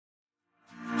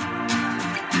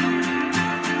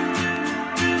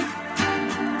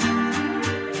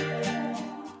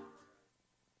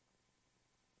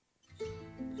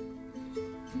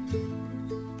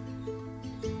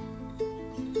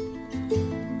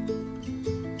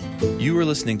You are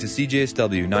listening to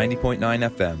CJSW 90.9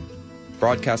 FM,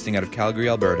 broadcasting out of Calgary,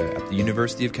 Alberta at the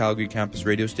University of Calgary campus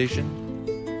radio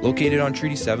station, located on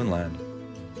Treaty 7 land.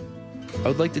 I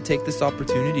would like to take this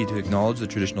opportunity to acknowledge the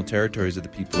traditional territories of the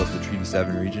people of the Treaty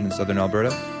 7 region in southern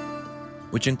Alberta,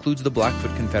 which includes the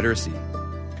Blackfoot Confederacy,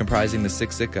 comprising the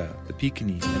Siksika, the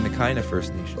Piikani, and the Kainai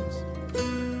First Nations,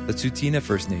 the Tsuut'ina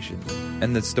First Nation,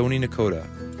 and the Stoney Nakoda,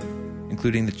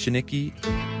 including the Chiniki,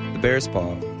 the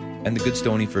Bearspaw, and the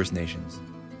Goodstoney First Nations.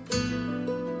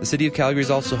 The City of Calgary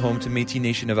is also home to Métis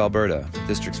Nation of Alberta,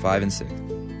 Districts 5 and 6.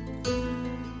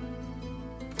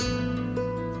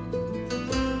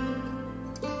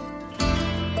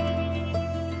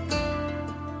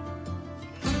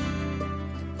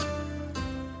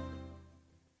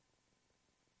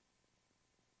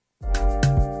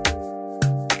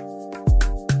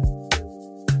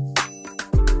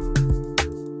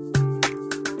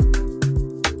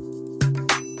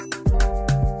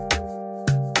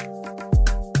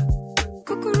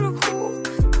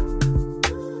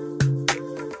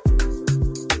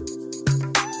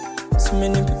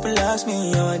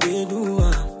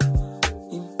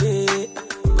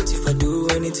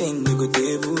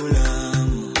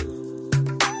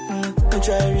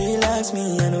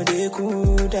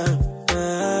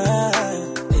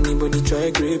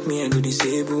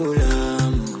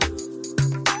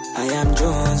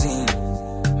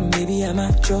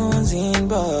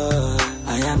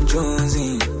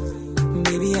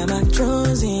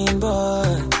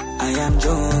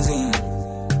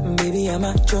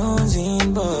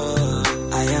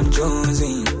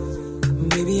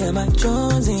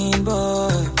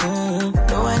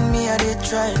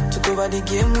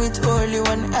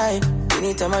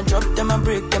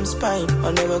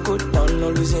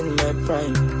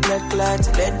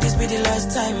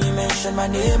 My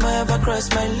name I ever cross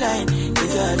my line.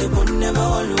 Nigga, they would never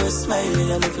always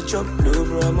smiling. And if you chop low,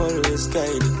 bro, I'm always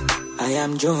guiding. I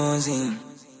am Jonesing.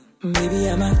 Maybe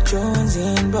I'm a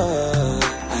Jonesing boy.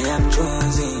 I am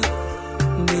Jonesing.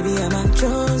 Maybe I'm a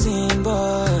Jonesing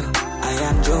boy. I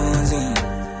am Jonesing.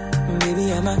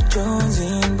 Maybe I'm a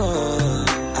Jonesing boy.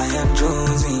 I am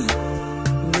Jonesing.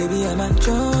 Maybe I'm a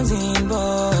Jonesing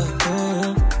boy.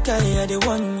 Guy, I the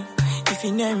one. If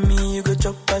you name me, you go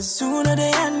chop as soon as they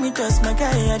hand me toss my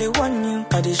guy, I the want you.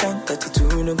 I the shank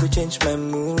 32, no go change my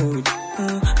mood.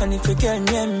 And if you girl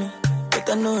near me,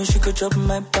 better know she go chop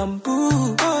my bamboo.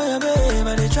 Oh yeah, babe,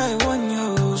 I they try one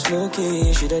you.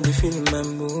 Smoky, she done feel my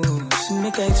moves.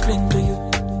 Make I explain to you,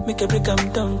 make I break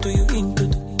them down to you into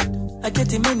two. I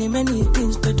get many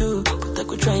things to do, but I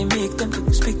could try and make them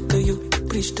to speak to you,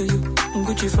 preach to you.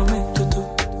 Gucci from head to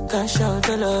toe, cash out,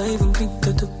 dollar, even click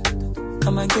to do.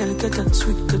 I'm a girl, get that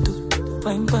sweet to do.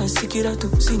 Fine pass, sick it out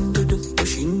to sin to do.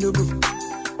 Pushing the boo.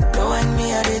 No one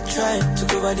me, I they try to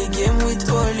cover the game with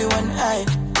only one eye.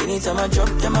 Anytime I drop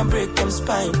them, I break them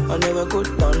spine. I'll never go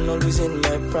down, always in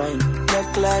my prime.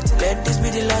 Black light, let this be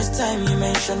the last time you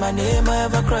mention my name, I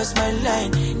ever cross my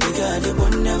line. Nigga, they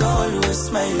would never always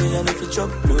smiling. And if you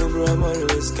chop blue, bro, I'm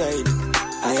always guiding.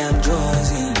 I am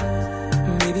Jonesing.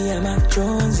 Maybe I'm a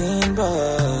Jonesing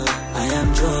boy. I am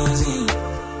Jonesing.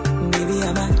 Maybe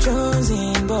I'm a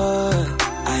Jonesing boy.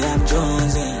 I am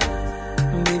Jonesing.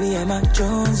 Maybe I'm a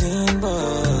Jonesing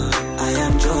boy. I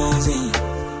am Jonesing.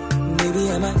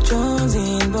 Maybe I'm a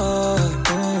Jonesing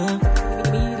boy.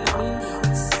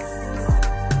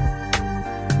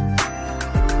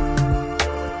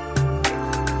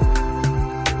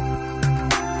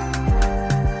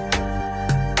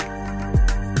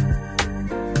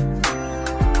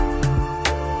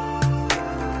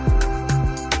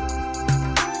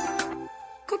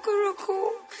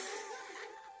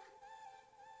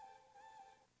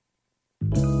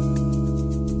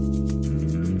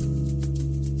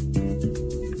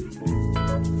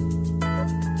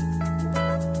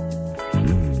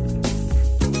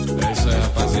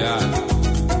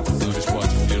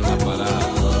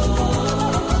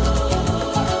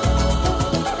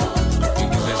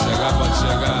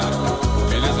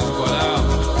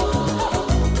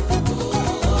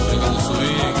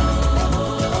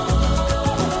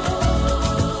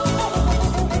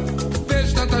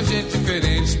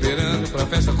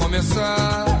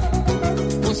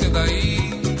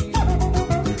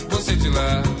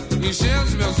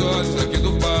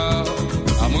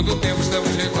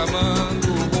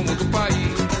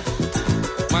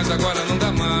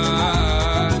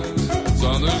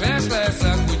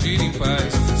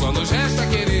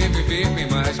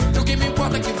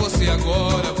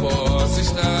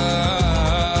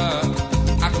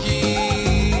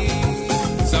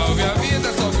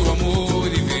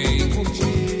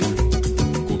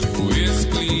 Esse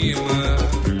clima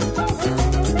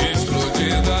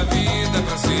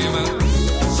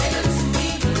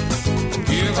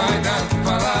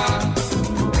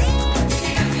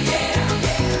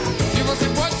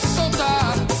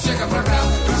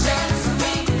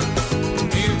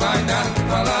vai dar o que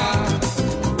falar.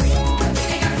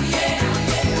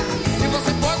 E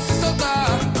você pode se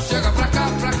soltar. Chega pra cá,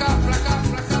 pra cá, pra cá,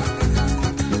 pra cá, pra cá.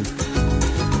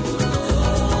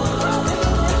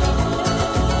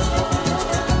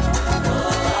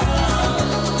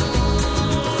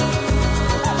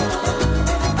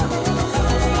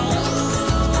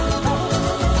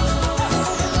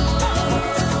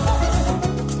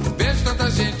 Vejo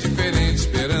tanta gente diferente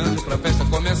esperando pra festa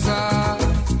começar.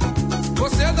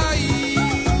 Você daí,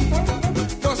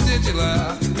 você de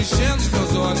lá, enchendo os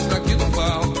meus olhos daqui do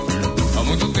palco. Há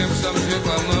muito tempo estamos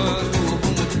reclamando o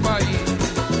rumo do país,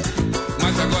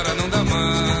 mas agora não dá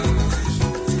mais.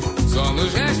 Só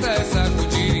nos resta é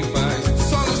sacudir em paz.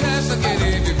 Só nos resta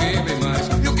querer viver bem mais.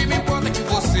 E o que me importa é que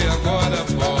você agora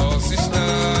possa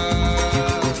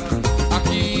estar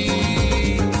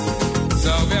aqui.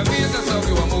 Salve a vida,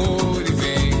 salve o amor e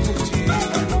vem curtir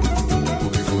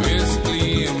comigo esse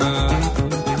clima.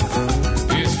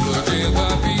 Explodindo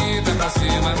a vida pra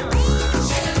cima.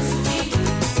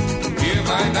 E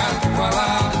vai dar o que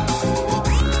falar.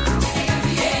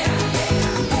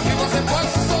 E você pode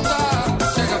se soltar.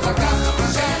 Chega pra cá, pra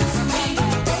cá.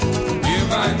 E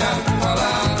vai dar o que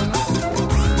falar.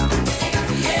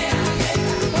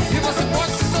 E você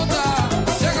pode se soltar.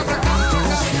 Chega pra cá, pra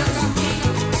cá, pra cá.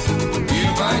 E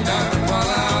vai dar o que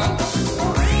falar.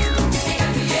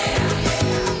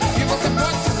 E você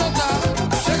pode se soltar.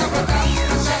 Chega pra cá, pra cá.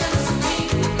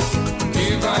 E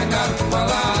vai dar o que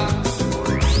falar.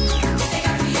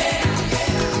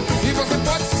 E você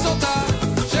pode se soltar.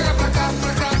 Chega pra cá,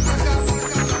 pra cá, pra cá, pra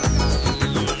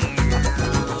cá.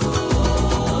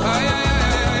 Ai, ai, ai,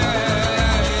 ai, ai,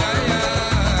 ai, ai, ai,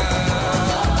 ai,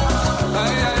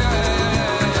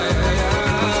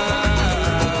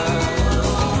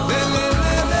 ai,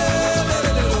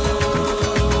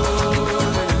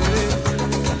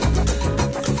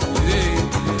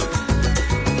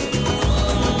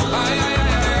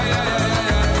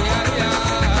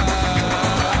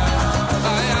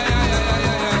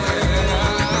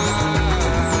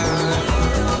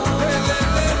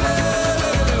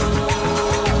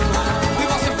 e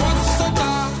você pode se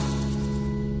soltar.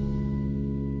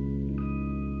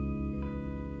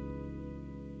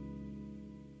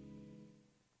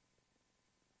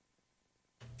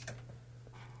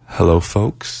 Hello,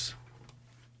 folks.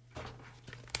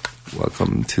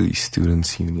 Welcome to the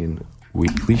Students' Union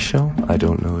Weekly Show. I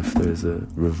don't know if there's a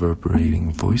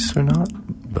reverberating voice or not,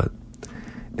 but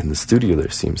in the studio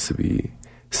there seems to be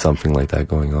something like that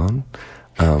going on.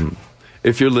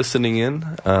 If you're listening in,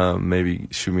 maybe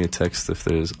shoot me a text if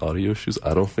there's audio issues.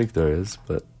 I don't think there is,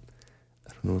 but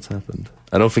I don't know what's happened.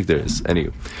 I don't think there is.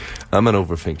 Anyway, I'm an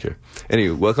overthinker.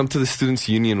 Anyway, welcome to the Students'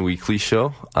 Union Weekly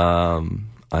Show.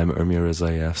 I'm Ermir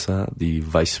Rezayafsa, the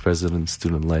Vice President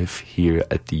Student Life here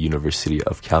at the University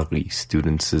of Calgary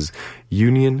Students'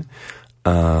 Union.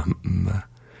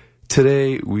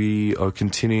 Today we are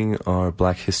continuing our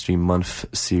Black History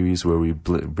Month series where we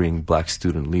bring Black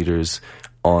student leaders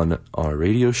on our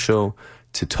radio show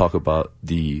to talk about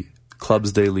the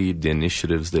clubs they lead, the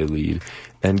initiatives they lead,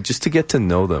 and just to get to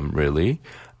know them, really.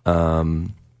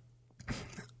 Right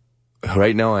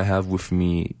now I have with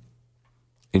me...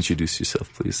 Introduce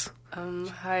yourself, please.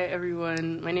 Hi,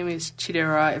 everyone. My name is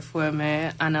Chidera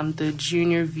Efueme, and I'm the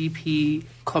Junior VP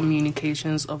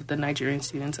Communications of the Nigerian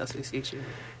Students Association.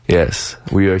 Yes,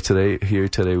 we are here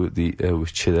today with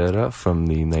Chidera from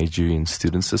the Nigerian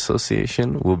Students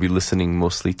Association. We'll be listening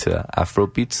mostly to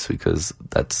Afrobeats because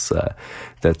that's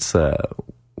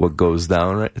what goes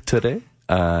down today.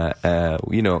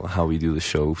 You know how we do the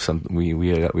show.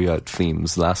 We got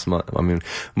themes last month. I mean,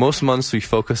 most months we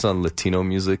focus on Latino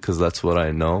music because that's what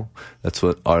I know. That's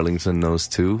what Arlington knows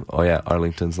too. Oh yeah,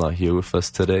 Arlington's not here with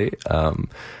us today.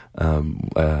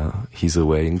 He's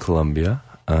away in Colombia.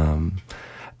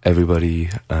 Everybody,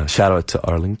 shout out to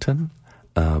Arlington.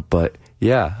 But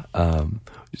yeah,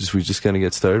 we're just going to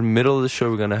get started. Middle of the show,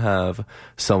 we're going to have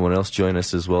someone else join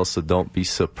us as well, so don't be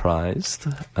surprised.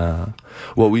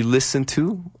 What we listened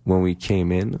to when we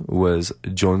came in was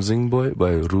Jonzing Boy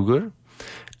by Ruger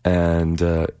and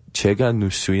Chega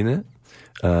Nusuine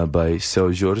by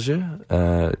Seu Jorge.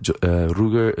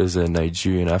 Ruger is a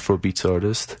Nigerian Afrobeats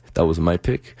artist. That was my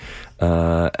pick.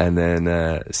 And then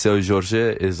Seu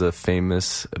Jorge is a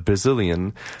famous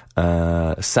Brazilian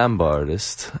samba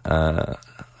artist.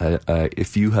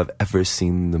 If you have ever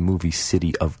seen the movie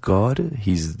City of God,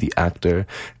 he's the actor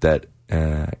that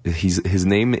his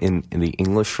name in the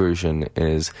English version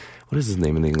is, what is his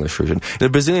name in the English version? In the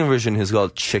Brazilian version, he's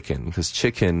called Chicken, because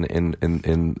chicken in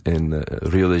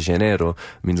Rio de Janeiro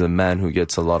means a man who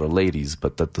gets a lot of ladies,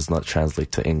 but that does not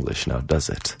translate to English now, does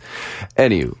it?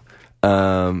 Anyway,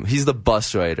 He's the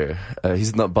bus rider.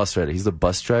 He's not bus rider. He's the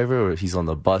bus driver, or he's on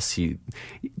the bus.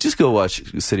 Just go watch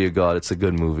City of God. It's a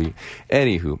good movie.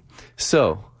 Anywho,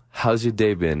 so how's your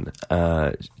day been,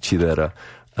 Chidera?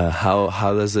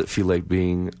 How does it feel like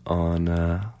being on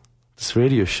this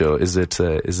radio show? Is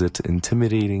it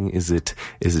intimidating? Is it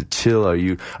chill? Are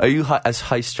you as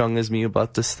high strung as me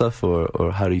about this stuff,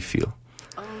 or how do you feel?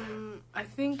 I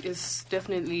think it's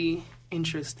definitely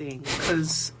interesting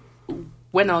because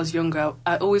when I was younger,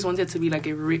 I always wanted to be like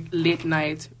a late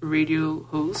night radio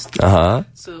host.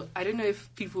 So I don't know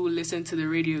if people listen to the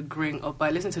radio growing up, but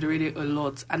I listen to the radio a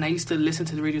lot, and I used to listen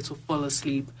to the radio to fall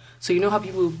asleep. So you know how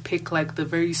people pick like the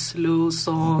very slow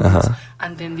songs,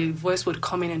 and then the voice would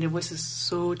come in, and the voice is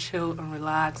so chill and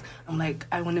relaxed. I'm like,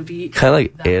 I want to be kind of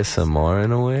like ASMR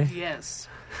in a way. Yes,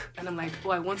 and I'm like,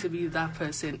 oh, I want to be that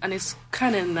person, and it's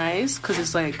kind of nice because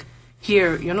it's like,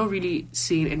 here, you're not really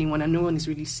seeing anyone, and no one is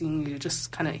really seeing you. You're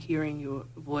just kind of hearing your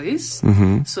voice.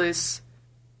 So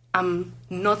I'm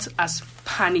not as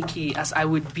panicky as I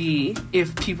would be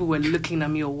if people were looking at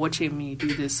me or watching me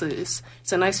do this. So it's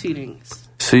a nice feeling.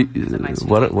 So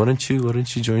why don't you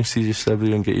join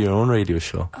CJSW and get your own radio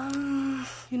show?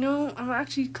 You know, I'm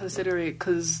actually considering it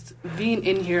because being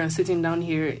in here and sitting down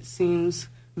here, it seems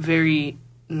very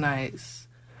nice.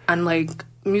 And like,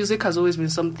 music has always been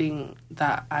something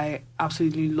that I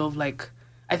absolutely love. Like,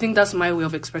 I think that's my way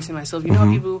of expressing myself. You know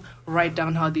how people write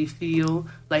down how they feel?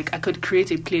 Like, I could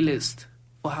create a playlist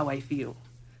for how I feel.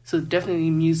 So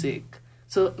definitely music.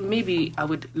 So maybe I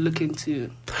would look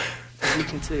into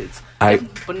it.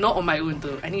 But not on my own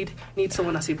though. I need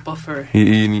someone as a buffer.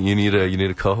 You need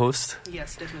a co-host?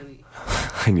 Yes, definitely.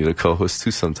 I need a co-host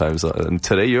too sometimes. And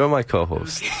today you're my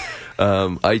co-host.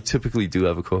 I typically do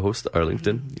have a co-host,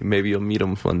 Arlington. Maybe you'll meet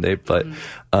him one day, but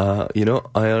you know,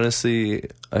 I honestly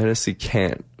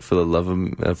can't, for the love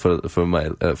of for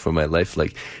my life,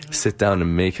 like sit down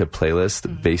and make a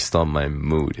playlist based on my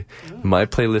mood. My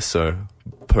playlists are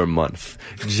per month.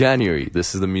 January,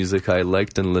 this is the music I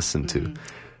liked and listened to.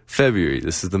 February,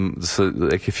 this is so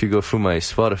like if you go through my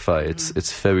Spotify,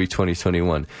 it's February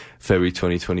 2021, February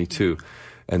 2022,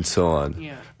 and so on.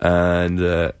 Yeah.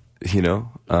 And you know,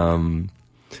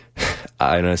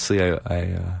 I honestly, you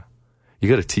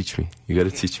got to teach me. You got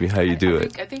to teach me how you do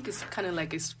it. I think it's kind of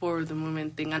like a spur of the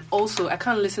moment thing, and also I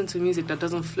can't listen to music that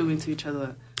doesn't flow into each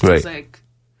other. So right. It's like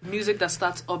music that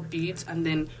starts upbeat and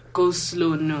then goes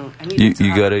slow. No, I need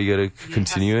you gotta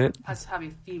continue it. Has to have a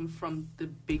theme from the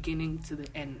beginning to the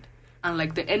end, and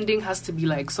like the ending has to be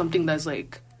like something that's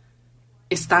like,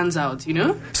 it stands out, you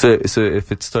know? So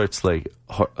if it starts like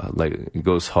it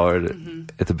goes hard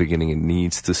at the beginning, it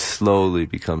needs to slowly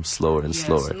become slower and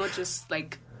slower. So not just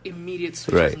like immediate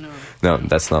switches. Right. No,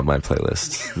 that's not my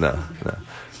playlist. No.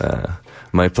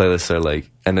 My playlists are like,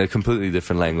 and they're completely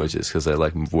different languages because I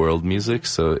like world music.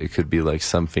 So it could be like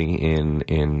something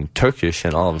in Turkish,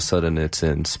 and all of a sudden it's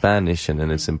in Spanish, and then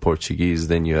it's in Portuguese.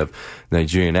 Then you have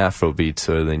Nigerian Afro beats,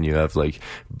 or then you have like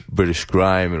British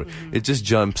grime. It just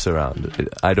jumps around.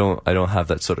 I don't have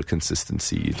that sort of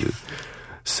consistency you do.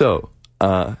 So,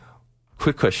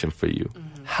 quick question for you.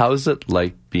 How's it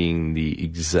like being the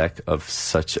exec of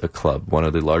such a club, one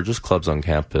of the largest clubs on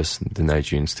campus, the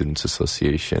Nigerian Students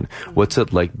Association? What's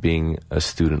it like being a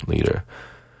student leader?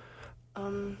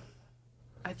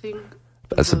 I think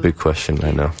that's a big question,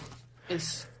 I know.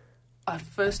 It's at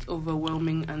first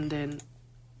overwhelming and then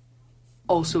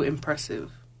also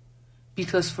impressive.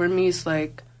 Because for me, it's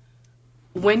like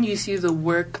when you see the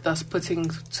work that's putting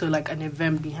to like an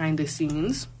event behind the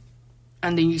scenes,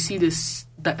 and then you see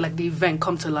that like the event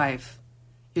come to life,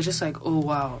 you're just like, oh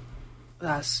wow,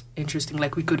 that's interesting.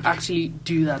 Like we could actually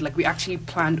do that. Like we actually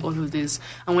planned all of this.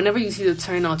 And whenever you see the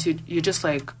turnout, you're just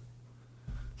like,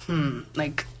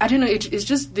 like I don't know. It's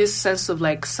just this sense of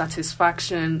like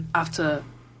satisfaction after,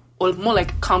 or more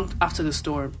like calm after the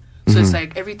storm. So it's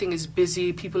like everything is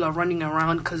busy. People are running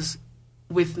around because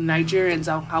with Nigerians,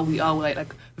 how we are,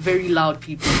 like very loud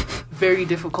people, very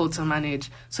difficult to manage.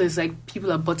 So it's like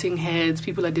people are butting heads,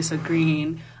 people are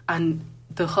disagreeing, and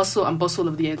the hustle and bustle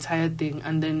of the entire thing.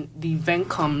 And then the event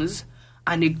comes,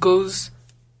 and it goes,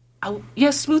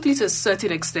 smoothly to a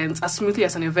certain extent, as smoothly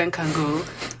as an event can go.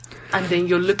 And then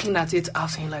you're looking at it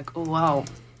after, and you're like, oh wow,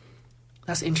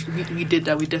 that's interesting. We did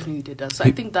that. We definitely did that. So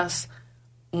I think that's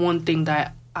one thing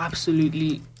that I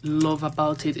absolutely love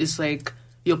about it. It's like,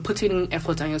 you're putting in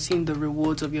effort and you're seeing the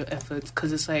rewards of your efforts,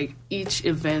 because it's like each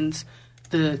event,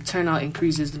 the turnout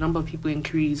increases, the number of people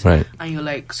increase, right. And you're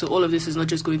like, so all of this is not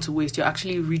just going to waste. You're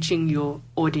actually reaching your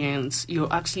audience.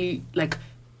 You're actually like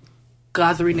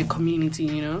gathering a community,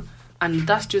 you know? And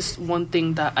that's just one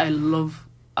thing that I love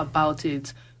about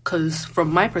it, Because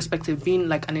from my perspective, being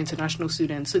like an international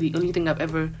student, so the only thing I've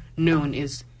ever known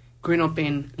is growing up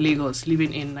in Lagos,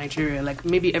 living in Nigeria. Like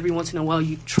maybe every once in a while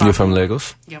you travel. You're from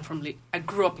Lagos? Yeah, I'm from I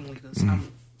grew up in Lagos.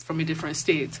 I'm from a different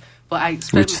state, but I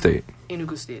spent Which state?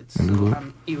 Enugu State. Enugu? So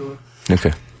I'm Igbo.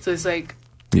 Okay. So it's like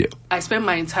Yeah. I spent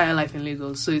my entire life in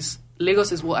Lagos. So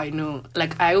Lagos is what I know.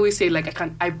 Like I always say, like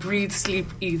I breathe, sleep,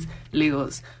 eat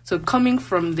Lagos. So coming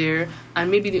from there,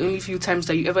 and maybe the only few times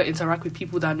that you ever interact with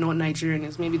people that are not Nigerian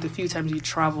is maybe the few times you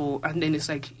travel, and then it's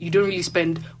like you don't really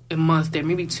spend a month there,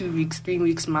 maybe 2 weeks, 3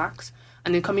 weeks max.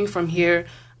 And then coming from here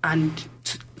and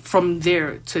from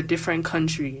there to a different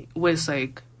country where it's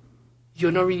like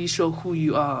you're not really sure who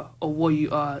you are or what you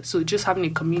are. So just having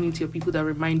a community of people that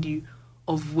remind you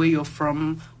of where you're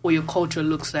from, what your culture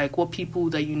looks like, what people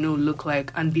that you know look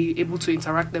like, and be able to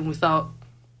interact them without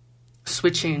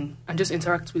switching and just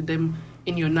interact with them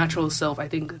in your natural self. I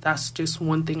think that's just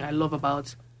one thing I love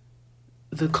about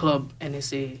the club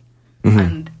NSA.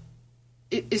 And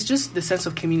it's just the sense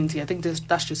of community. I think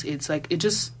that's just it. It's like it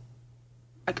just,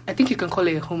 I think you can call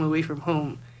it a home away from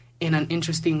home in an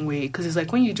interesting way, because it's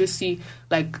like when you just see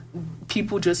like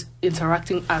people just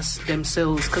interacting as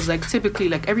themselves, because like typically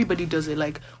like everybody does it.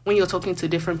 Like when you're talking to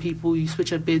different people, you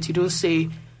switch a bit, you don't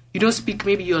speak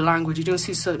maybe your language, you don't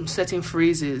see certain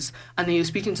phrases, and then you're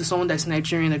speaking to someone that's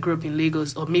Nigerian that grew up in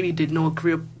Lagos, or maybe did not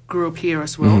grew up here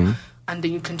as well, and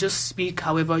then you can just speak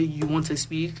however you want to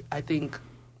speak. I think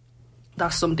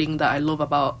that's something that I love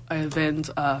about our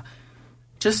event.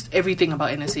 Just everything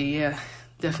about NSA, yeah.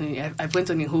 Definitely. I went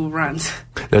on a whole rant.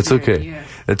 That's okay. Yeah.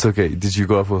 That's okay. Did you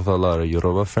go up with a lot of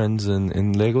Yoruba friends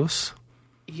in Lagos?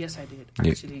 Yes, I did,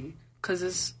 actually.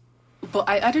 But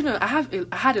I don't know. I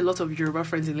had a lot of Yoruba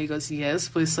friends in Lagos, yes.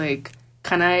 But it's like,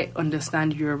 can I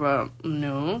understand Yoruba?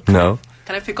 No. No?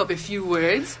 Can I pick up a few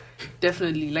words?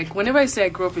 Definitely. Like, whenever I say I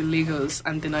grew up in Lagos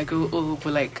and then I go, oh,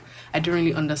 but like, I don't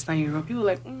really understand Yoruba, people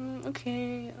are like,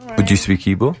 okay, all right. Would you speak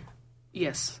Igbo?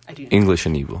 Yes, I do. English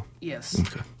and Igbo? Yes.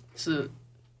 Okay. So,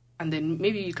 and then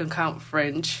maybe you can count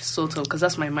French, sort of, because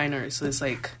that's my minor. So it's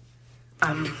like,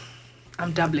 I'm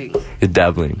dabbling. You're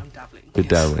dabbling. I'm dabbling. You're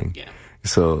yes. dabbling. Yeah.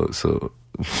 So,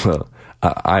 well,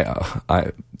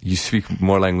 you speak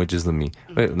more languages than me.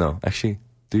 Wait, no, actually,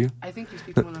 do you? I think you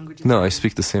speak more languages. No, I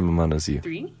speak the same amount as you.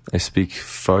 3? I speak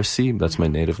Farsi, that's my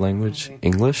native language, Okay.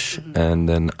 English, and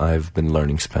then I've been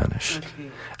learning Spanish.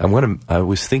 Okay. I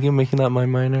was thinking of making that my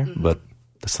minor, but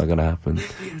that's not gonna happen.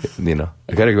 You know,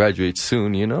 I gotta graduate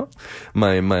soon. You know,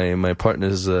 my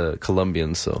partner's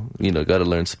Colombian, so gotta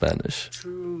learn Spanish.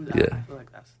 True. Yeah. I feel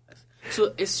like that's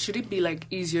so. Should it be like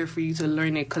easier for you to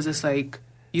learn it because it's like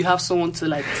you have someone to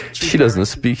like? She doesn't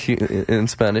speak in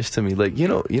Spanish to me. Like you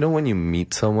know when you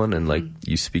meet someone and like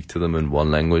you speak to them in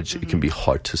one language, it can be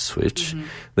hard to switch.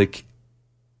 Like.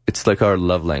 It's like our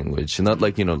love language, not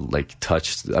like like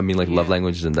touch. I mean, like love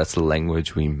language, and that's the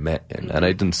language we met in. And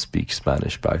I didn't speak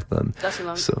Spanish back then. That's a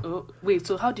long. So wait,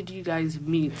 so how did you guys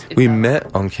meet? We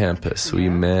met on campus. Yeah. We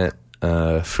met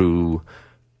through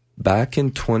back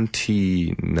in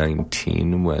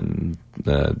 2019 when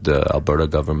the Alberta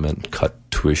government cut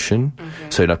tuition.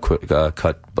 Okay. So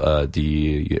cut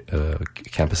the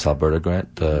Campus Alberta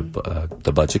grant,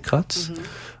 the budget cuts.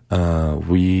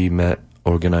 We met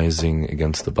organizing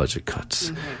against the budget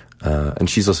cuts. And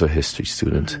she's also a history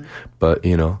student. But,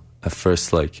 at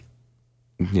first, like,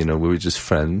 we were just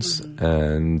friends.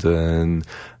 And then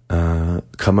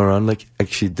come around, like,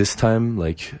 actually this time,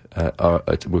 like,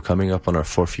 we're coming up on our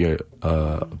 4th year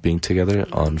being together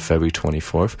on February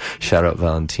 24th. Shout out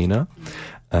Valentina.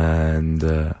 And,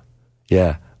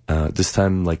 this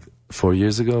time, like, 4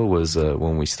 years ago was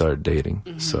when we started dating.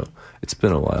 So it's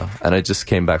been a while. And I just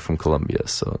came back from Colombia,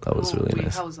 so that was really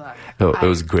nice. How was that? It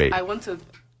was great. I want to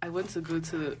go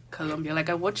to Colombia. Like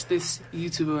I watched this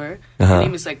YouTuber. Her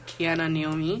name is like Kiana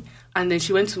Naomi, and then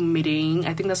she went to Medellin.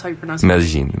 I think that's how you pronounce it.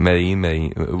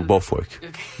 Medellin. Both work.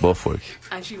 Okay. Both work.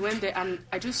 And she went there, and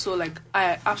I just saw like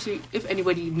I absolutely. If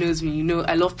anybody knows me,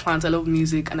 I love plants, I love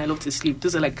music, and I love to sleep.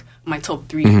 Those are like my top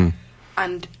 3.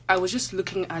 And I was just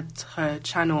looking at her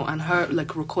channel and her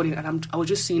like recording, and I was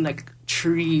just seeing like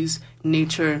trees,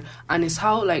 nature, and it's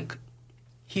how like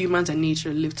humans and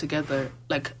nature live together,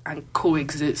 like and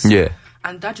coexist. Yeah.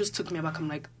 And that just took me aback. I'm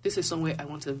like, this is somewhere I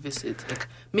want to visit. Like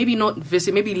maybe not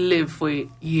visit, maybe live for a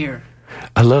year.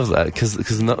 I love that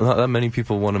because not that many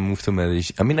people want to move to Medellin.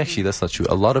 I mean, actually, that's not true.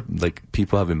 A lot of like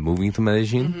people have been moving to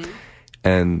Medellin.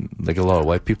 And like a lot of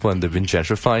white people, and they've been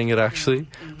gentrifying it actually,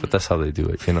 but that's how they do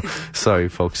it, Sorry,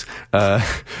 folks.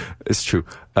 It's true.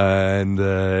 And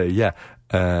but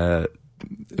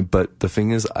the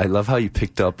thing is, I love how you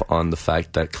picked up on the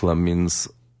fact that Colombians,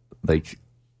 like,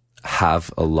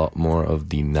 have a lot more of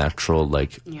the natural,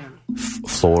 like,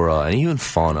 flora and even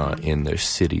fauna in their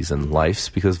cities and lives,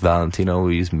 because Valentina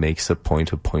always makes a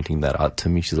point of pointing that out to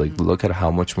me. She's like, look at how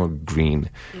much more green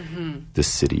this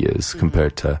city is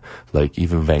compared to, like,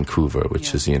 even Vancouver,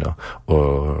 which is, you know,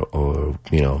 or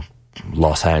you know,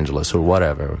 Los Angeles or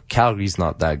whatever. Calgary's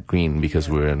not that green because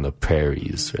we're in the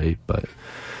prairies, right? But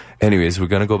anyways, we're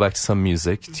going to go back to some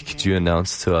music. Could you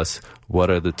announce to us what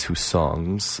are the 2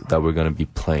 songs that we're going to be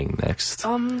playing next?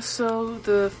 So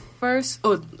the first,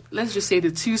 let's just say the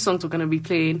 2 songs we're going to be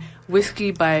playing,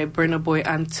 Whiskey by Burna Boy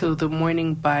and Till the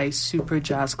Morning by Super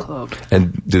Jazz Club.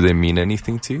 And do they mean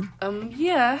anything to you?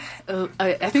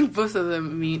 I think both of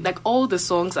them mean, like, all the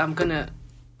songs I'm going to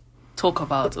talk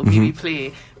about or maybe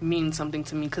play mean something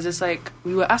to me, because it's like,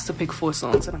 we were asked to pick 4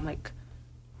 songs and I'm like,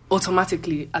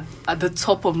 automatically at the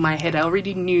top of my head I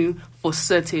already knew for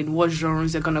certain what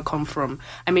genres they're gonna come from.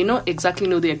 I may not exactly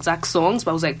know the exact songs,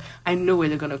 but I was like, I know where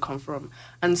they're gonna come from.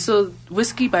 And so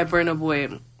Whiskey by Burna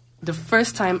Boy, the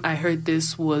first time I heard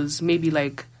this was maybe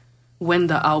like when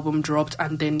the album dropped,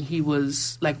 and then he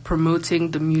was like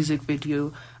promoting the music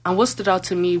video, and what stood out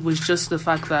to me was just the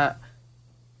fact that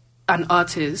an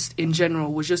artist in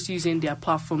general was just using their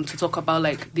platform to talk about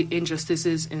like the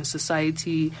injustices in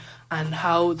society and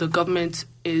how the government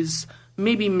is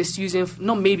misusing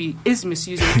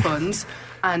funds.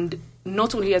 And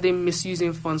not only are they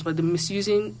misusing funds, but the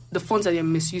funds that they're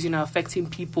misusing are affecting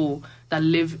people that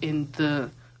live in the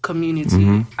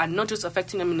community, and not just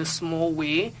affecting them in a small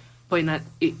way, but in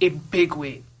a big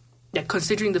way. Like,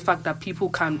 considering the fact that people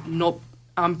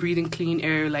aren't breathing clean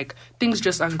air, like, things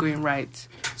just aren't going right.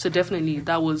 So definitely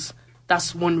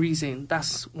that's one reason that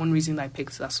I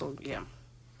picked that song. Yeah.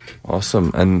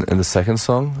 Awesome. And the second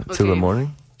song, Till the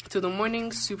Morning? Till the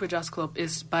Morning, Super Jazz Club,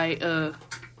 is by a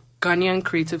Ghanaian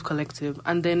creative collective.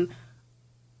 And then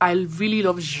I really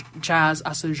love jazz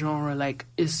as a genre. Like,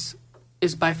 is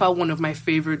by far one of my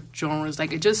favorite genres.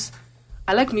 Like,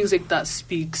 I like music that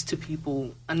speaks to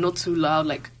people and not too loud,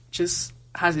 like, just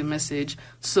has a message.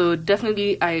 So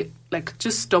definitely I like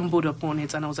just stumbled upon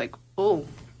it and I was like, oh,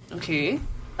 okay,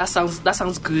 that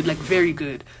sounds good, like very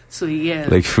good. So yeah.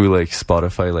 Like through like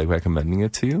Spotify like recommending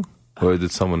it to you? Or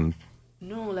did someone?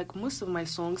 No, like most of my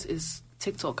songs is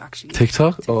TikTok actually.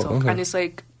 TikTok? Oh, okay. And it's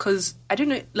like, cause I don't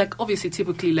know, like obviously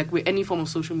typically like with any form of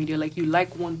social media, like you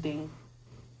like one thing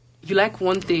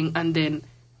and then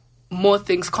more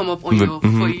things come up on your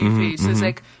For You page. So it's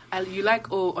like, you like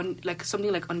like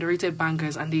something like underrated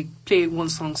bangers, and they play one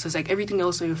song. So it's like everything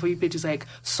else on your For You page is like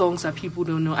songs that people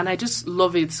don't know. And I just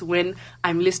love it when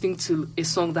I'm listening to a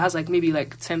song that has like maybe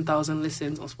like 10,000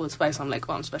 listens on Spotify. So I'm like,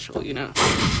 oh, I'm special, you know.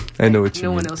 I know what you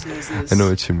mean. No one else knows this. I know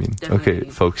what you mean. Definitely. Okay,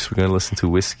 folks, we're gonna listen to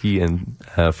Whiskey and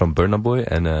from Burna Boy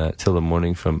and Till the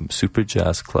Morning from Super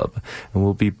Jazz Club, and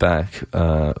we'll be back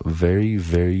very,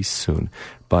 very soon.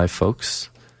 Bye, folks.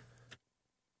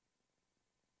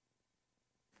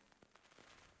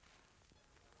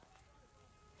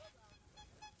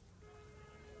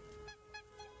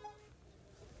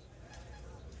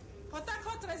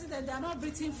 They are not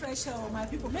breathing fresh air, my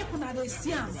people. Make una dey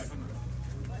see am.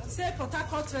 Say Port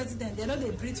Harcourt resident, they know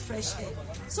they breathe fresh air.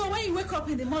 So when you wake up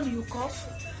in the morning, you cough,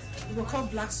 you go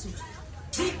cough black suit.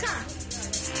 The car,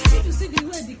 if you see the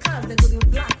way the cars, they go dey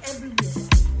black everywhere.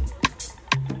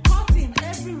 Coughing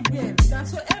everywhere.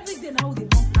 That's so every day now they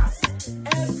won't pass.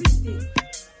 Every day.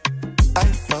 I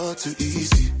fall too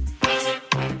easy,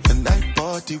 and I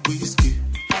bought the whiskey.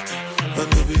 But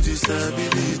maybe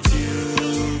disability.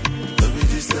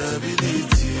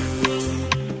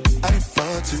 I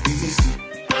fall too easy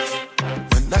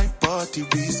when I bought the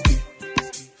whiskey.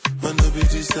 But no be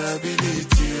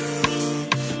disability,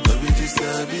 no be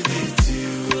disability.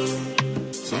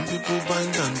 Some people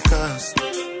bind and cast,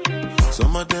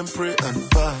 some of them pray and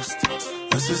fast.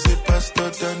 As I say, pastor,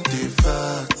 then they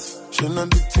fast. Show not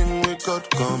the thing we got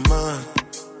command.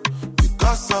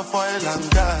 Because of oil and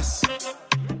gas,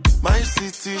 my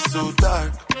city so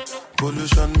dark.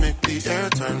 Pollution make the air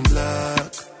turn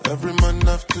black. Every man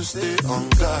have to stay on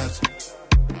guard.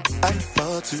 I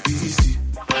fall too easy,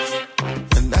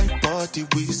 and I bought the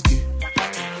whiskey.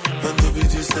 But no be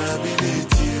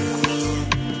disability,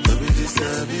 no be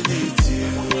disability.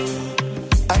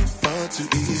 I fall too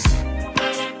easy,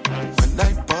 and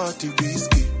I bought the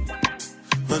whiskey.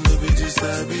 But no be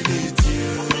disability,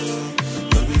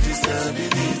 no be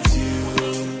disability.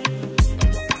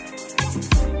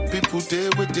 People there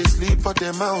with they sleep for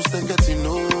their mouths, they getting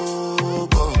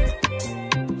over.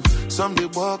 Some they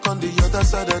walk on the other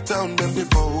side of town, them they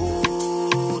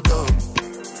hold up.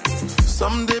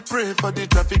 Some they pray for the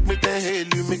traffic, make they hail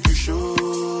you, make you show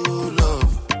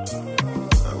love.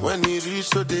 And When he reach,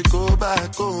 so they go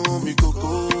back home, we go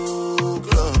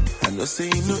club. I know say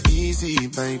it no easy,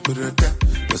 my brother,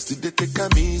 but still they take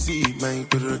them easy, my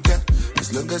brother.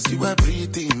 As long as you are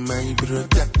breathing, my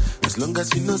brother, as long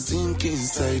as you no sink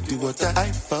inside the water.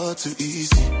 I fall too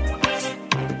easy,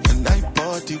 and I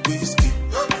bought the whiskey.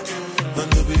 But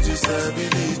no be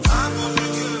disability,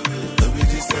 no be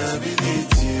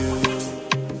disability.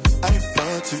 I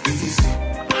fall too easy,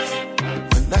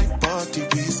 when I bought the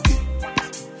whiskey.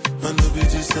 But no be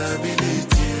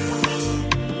disability,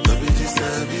 no be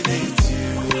disability.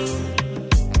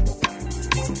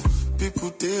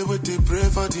 People there where they pray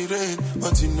for the rain,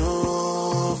 but you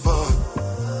know for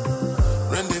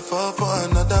rain they fall for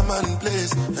another man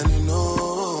place, and you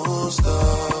know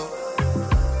stop.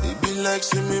 It be like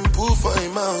swimming pool for a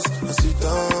mouse, and sit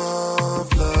down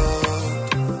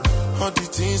flood. All the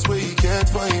things where you get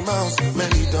for a mouse,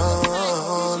 many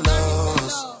don't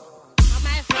lost.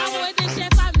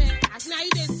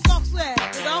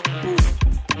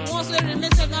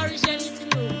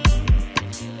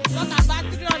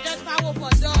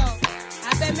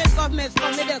 Make government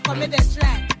come make the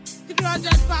try.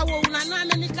 300 power, una know how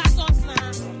many cartons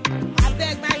now. I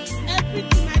beg my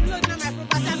everything, my blood, now my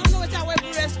property. I don't know what I will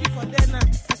rescue for them now.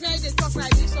 I say they talk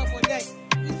like this up for them.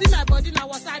 You see my body now,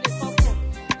 what I they come from.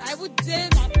 I would dare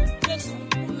that just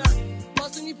now.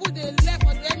 But when you put the left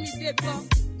for them, they come.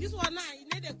 This one now, you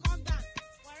need to calm down.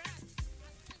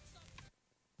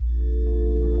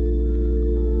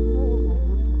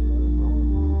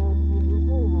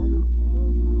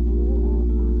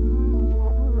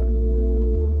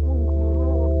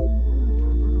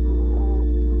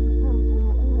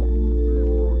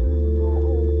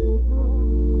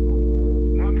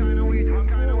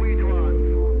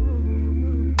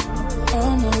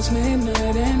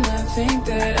 Midnight and I think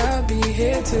that I'll be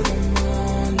here till the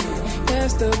morning.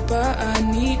 That's the bar, I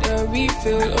need a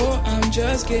refill or I'm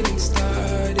just getting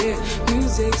started.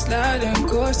 Music's loud and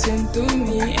coursing through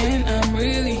me and I'm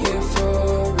really here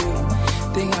for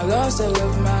it. Think I lost all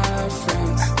of my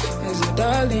friends. There's a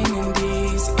darling in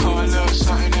these. Pour a little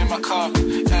something in my cup,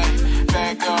 hey.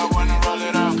 Bad girl wanna roll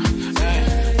it up,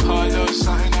 hey. Pour a little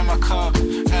something in my cup,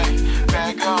 hey.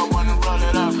 Bad girl wanna roll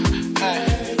it up,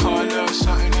 hey. Pour a little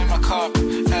something in my cup,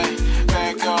 hey.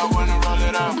 Bad girl wanna roll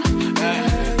it up, hey.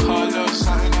 Pour a little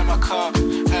something in my cup,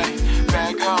 hey.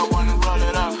 Bad girl wanna roll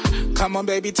it up. Come on,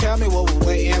 baby, tell me what we're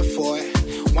waiting for.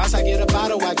 Once I get a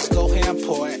bottle, I just go ahead and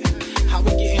pour it. How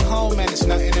we getting home, man, it's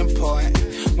nothing important.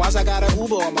 Once I got an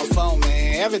Uber on my phone,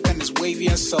 man, everything is wavy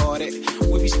and sorted.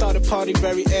 When we started party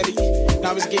very early,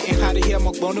 now it's getting hot in here.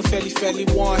 Mokbono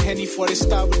Feli, one Henny for the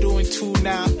start, we're doing two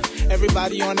now.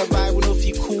 Everybody on the vibe, we know if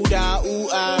you cool down, ooh,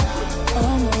 ah.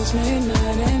 Almost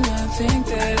midnight and I think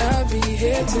that I'll be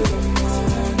here till the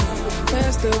morning.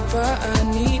 Past the bar, I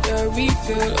need a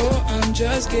refill or I'm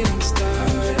just getting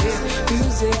started.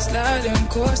 Music's loud and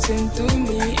coursing through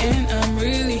me and I'm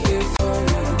really here for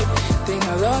it. Think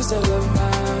I lost all of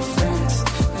my friends.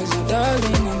 There's a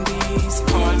darling in these.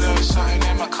 Pour a little something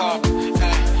in my cup,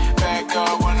 hey. Bad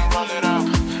girl wanna roll it up,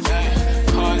 hey.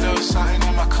 Pour a little something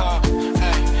in my cup,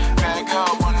 hey. Bad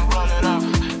girl wanna roll it up,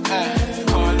 hey.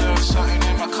 Pour a little something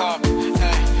in my cup,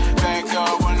 hey. Bad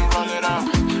girl wanna roll it up,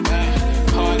 hey.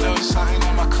 Pour a little something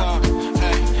in my cup,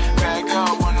 hey. Bad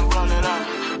girl wanna roll it up,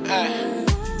 hey.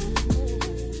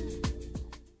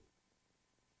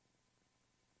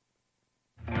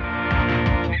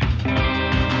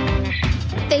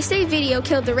 They say video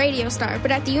killed the radio star, but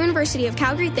at the University of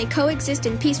Calgary, they coexist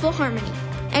in peaceful harmony.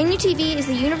 NUTV is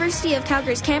the University of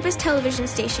Calgary's campus television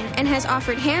station and has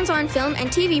offered hands-on film and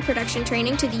TV production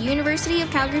training to the University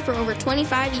of Calgary for over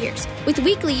 25 years. With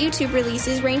weekly YouTube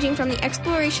releases ranging from the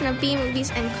exploration of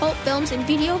B-movies and cult films in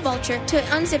Video Vulture to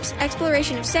Unzip's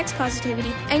exploration of sex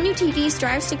positivity, NUTV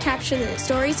strives to capture the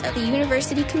stories of the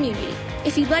university community.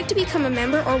 If you'd like to become a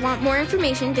member or want more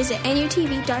information, visit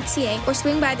nutv.ca or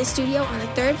swing by the studio on the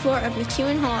 3rd floor of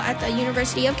McEwen Hall at the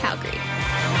University of Calgary.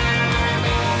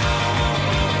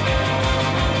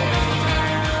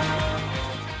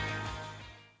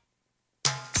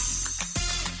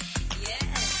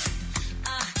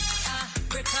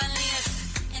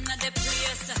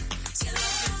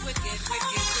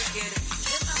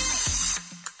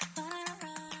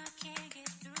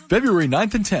 February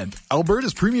 9th and 10th,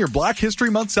 Alberta's premier Black History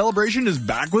Month celebration is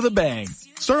back with a bang.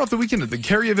 Start off the weekend at the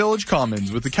Carrier Village Commons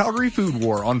with the Calgary Food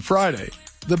War on Friday,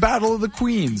 the Battle of the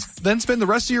Queens. Then spend the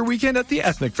rest of your weekend at the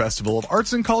Ethnic Festival of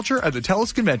Arts and Culture at the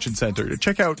TELUS Convention Centre to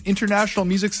check out international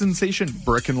music sensation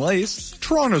Brick and Lace,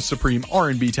 Toronto's supreme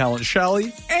R&B talent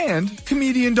Shally, and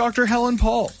comedian Dr. Helen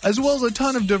Paul, as well as a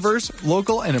ton of diverse,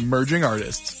 local, and emerging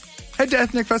artists. Head to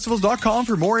ethnicfestivals.com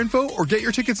for more info or get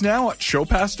your tickets now at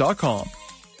showpass.com.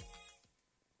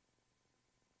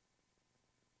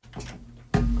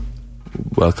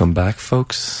 Welcome back,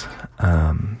 folks.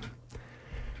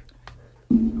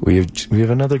 We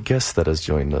have another guest that has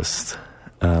joined us.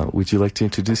 Would you like to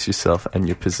introduce yourself and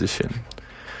your position?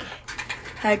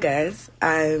 Hi guys,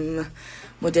 I'm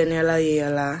Modeniola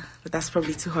Yeyola, but that's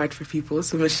probably too hard for people.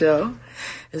 So Michelle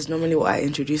is normally what I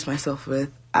introduce myself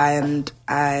with, and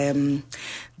I am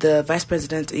the Vice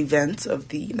President Events of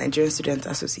the Nigerian Students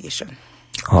Association.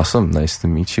 Awesome, nice to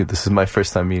meet you. This is my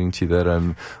first time meeting you that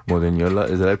I'm Modeniola.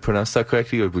 Did I pronounce that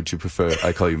correctly, or would you prefer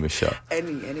I call you Michelle?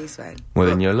 Any's fine.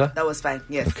 Modeniola? That was fine,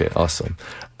 yes. Okay, awesome.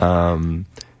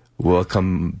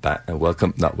 Welcome back.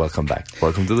 Welcome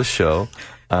to the show.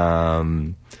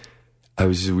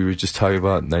 We were just talking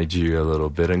about Nigeria a little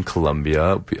bit and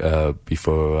Colombia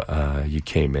before you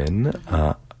came in.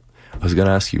 I was going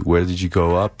to ask you, where did you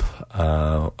grow up?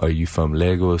 Are you from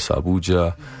Lagos,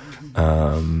 Abuja,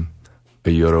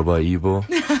 Yoruba, Igbo?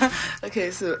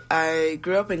 Okay, so I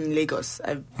grew up in Lagos.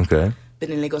 I've been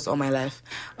in Lagos all my life,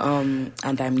 and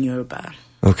I'm Yoruba.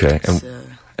 Okay,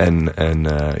 and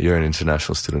you're an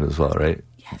international student as well, right?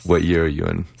 Yes. What year are you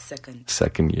in?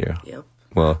 Second year. Yep.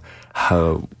 Well,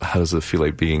 how does it feel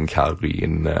like being in Calgary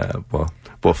and,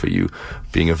 both of you,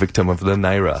 being a victim of the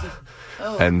Naira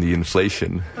and the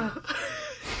inflation?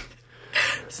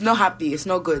 It's not happy. It's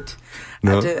not good.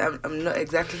 No? I'm not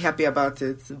exactly happy about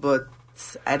it, but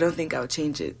I don't think I'll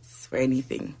change it for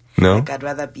anything. No? Like, I'd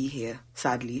rather be here,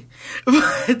 sadly.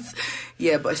 But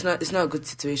it's not a good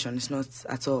situation. It's not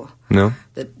at all. No?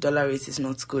 The dollar rate is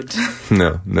not good.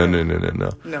 No.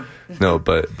 No,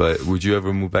 but would you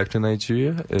ever move back to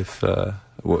Nigeria if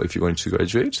you wanted to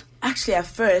graduate? Actually, at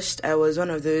first, I was one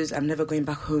of those I'm never going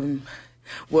back home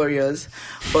warriors.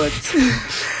 But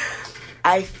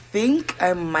I think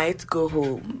I might go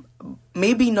home.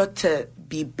 Maybe not to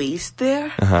be based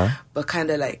there, but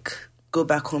kind of like go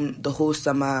back home the whole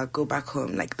summer, go back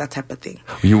home, like that type of thing.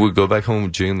 You would go back home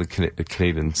during the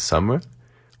Canadian summer?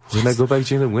 Why not go back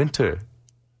during the winter?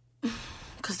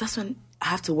 Because that's when I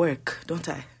have to work, don't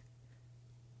I?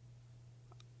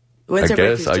 Winter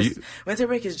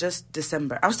break is just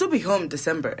December. I'll still be home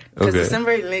December. Because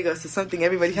December in Lagos is something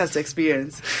everybody has to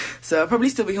experience. So I'll probably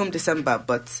still be home December,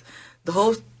 but the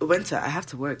whole winter I have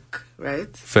to work,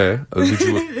 right? Fair.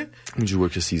 Would you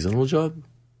work a seasonal job?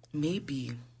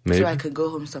 Maybe. So I could go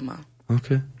home summer.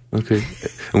 Okay. And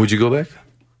would you go back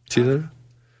to there?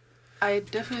 I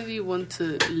definitely want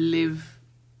to live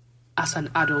as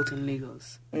an adult in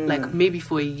Lagos. Like maybe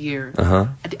for a year.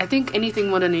 I think anything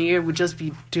more than a year would just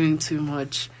be doing too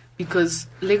much, because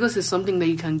Lagos is something that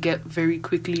you can get very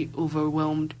quickly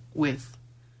overwhelmed with.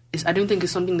 I don't think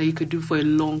it's something that you could do for a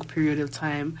long period of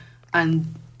time.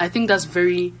 And I think that's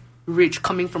very rich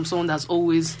coming from someone that's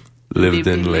always lived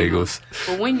in Lagos.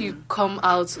 But when you come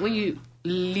out, when you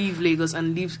leave Lagos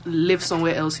and live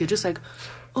somewhere else, you're just like,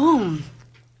 oh,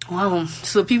 wow.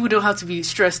 So people don't have to be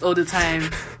stressed all the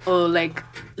time. Or like,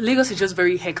 Lagos is just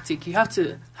very hectic. You have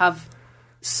to have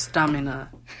stamina,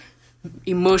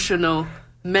 emotional,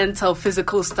 mental,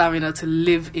 physical stamina to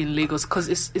live in Lagos, because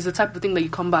it's the type of thing that you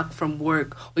come back from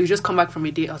work or you just come back from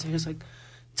a day out and you're just like,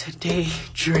 today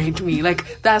drained me.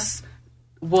 Like, that's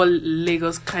what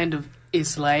Lagos kind of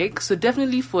is like. So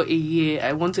definitely for a year,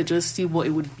 I want to just see what it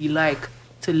would be like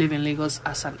to live in Lagos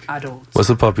as an adult. What's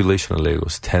the population of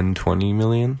Lagos? 10, 20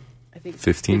 million? I think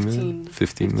 15 million?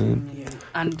 15 million.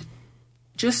 And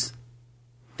just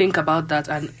think about that,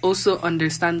 and also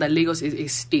understand that Lagos is a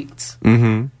state.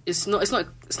 Mm-hmm. It's not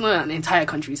an entire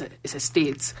country. It's a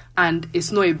state, and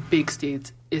it's not a big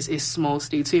state. It's a small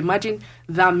state. So imagine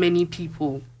that many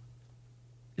people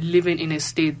living in a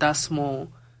state that small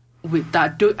with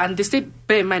that, and the state,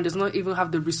 bear in mind, does not even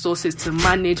have the resources to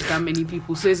manage that many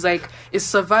people. So it's like, it's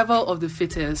survival of the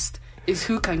fittest. It's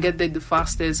who can get there the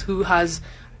fastest, who has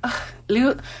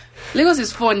Lagos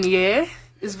is fun, yeah,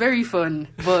 it's very fun,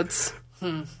 but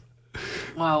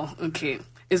wow, okay,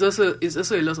 it's also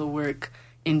a lot of work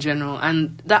in general,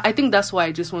 and that, I think that's why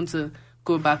I just want to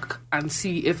go back and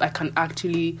see if I can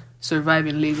actually survive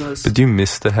in Lagos. But do you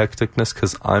miss the hecticness?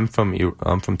 Because I'm from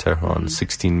Tehran,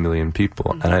 16 million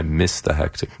people, and I miss the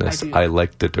hecticness. I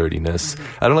like the dirtiness.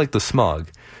 I don't like the smog,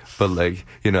 but like,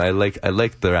 you know, I like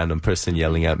the random person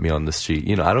yelling at me on the street.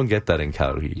 You know, I don't get that in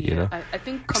Calgary. You know, I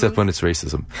think except when it's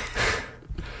racism.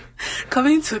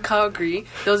 Coming to Calgary,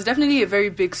 there was definitely a very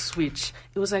big switch.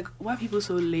 It was like, why are people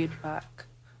so laid back?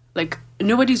 Like,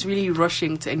 nobody's really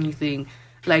rushing to anything.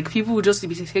 Like, people would just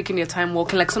be taking their time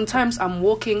walking. Like, sometimes I'm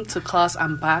walking to class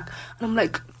and back, and I'm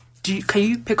like, can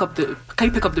you pick up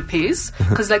the pace?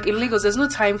 Because like in Lagos, there's no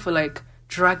time for like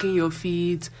dragging your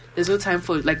feet. There's no time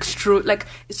for like like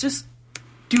it's just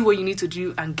do what you need to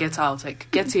do and get out. Like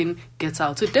get in, get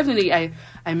out. So definitely I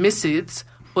miss it,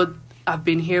 but I've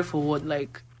been here for what,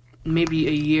 like maybe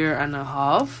a year and a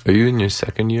half. Are you in your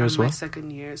second year as well? My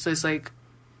second year. So it's like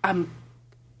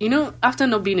after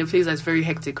not being in a place that's very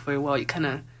hectic for a while, you kind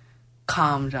of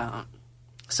calm down.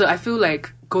 So I feel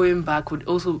like going back would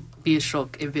also be a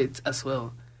shock a bit as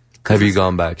well. Have you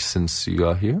gone back since you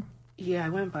got here? Yeah, I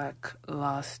went back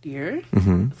last year.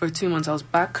 Mm-hmm. For 2 months I was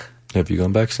back. Have you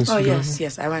gone back since you got here?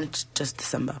 Yes, I went just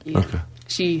December. Yeah. Okay.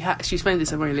 She spent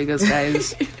December in Lagos,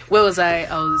 guys. Where was I?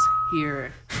 I was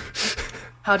here.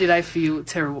 How did I feel?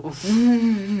 Terrible.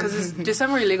 Because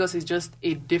December in Lagos is just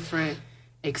a different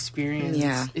experience.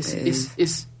 Yeah,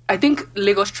 it's I think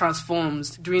Lagos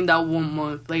transforms during that 1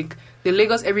 month. Like the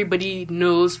Lagos everybody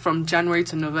knows from January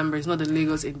to November is not the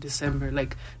Lagos in December.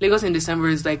 Like Lagos in December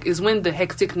is when the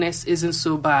hecticness isn't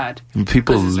so bad.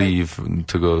 People leave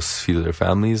to go see their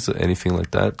families, anything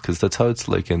like that, because that's how it's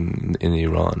like in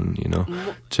Iran,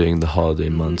 during the holiday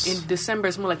months. In December,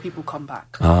 it's more like people come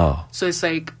back. Oh. So it's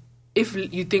like if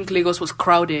you think Lagos was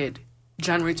crowded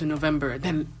January to November,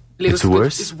 then Lagos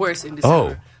is worse in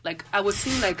December. Oh. Like I was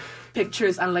seeing like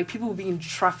pictures and like people will be in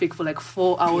traffic for like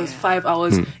 4 hours, 5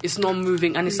 hours. It's not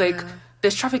moving, and it's like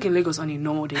there's traffic in Lagos on a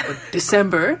normal day, but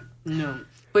December, no.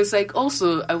 But it's like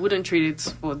also I wouldn't trade it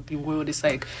for the world. It's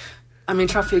like I'm in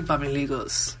traffic, but I'm in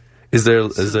Lagos. Is there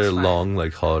a long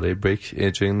like holiday break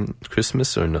during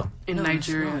Christmas or no? In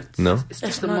Nigeria, no. It's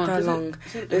just not that long.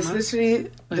 It's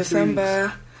literally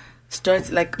December.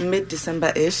 Starts like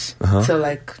mid-December-ish till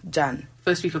like Jan.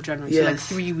 First week of January, yes. So like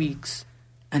 3 weeks.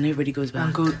 And everybody goes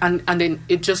back. And then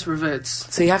it just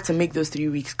reverts. So you have to make those 3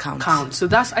 weeks count. So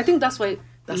I think that's why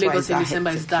Lagos in December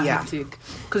is that hectic.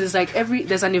 Because it's like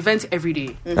there's an event every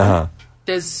day.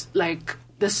 There's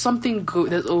something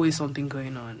there's always something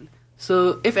going on.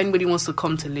 So if anybody wants to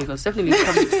come to Lagos, definitely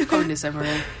come in December.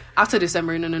 After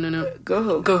December, no. Go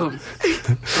home. Go home.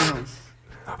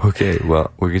 Okay,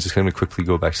 well, we're just going to quickly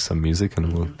go back to some music and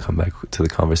then we'll come back to the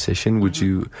conversation. Would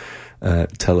you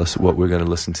tell us what we're going to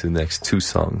listen to next? 2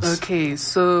 songs. Okay,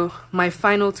 so my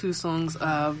final 2 songs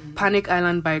are Panic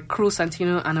Island by Cru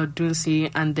Santino and Odunsi,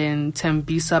 and then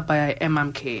Tembisa by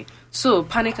MMK. So,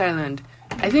 Panic Island,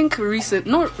 I think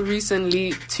not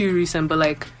recently, too recent, but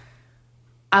like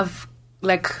I've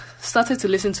like started to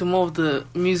listen to more of the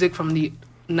music from the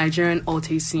Nigerian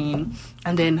Alte scene,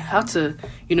 and then have to,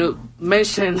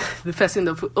 mention the person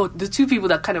the 2 people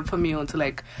that kind of put me on to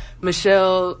like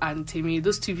Michelle and Timmy.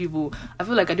 Those 2 people, I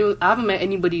feel like I haven't met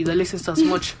anybody that listens to as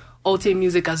much Alte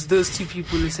music as those 2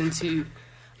 people listen to.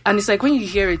 And it's like when you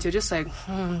hear it, you're just like,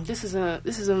 this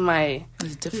isn't my.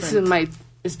 It's different.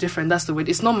 It's different. That's the word.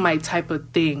 It's not my type of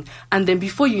thing. And then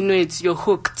before you know it, you're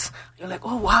hooked. You're like,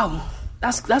 oh wow,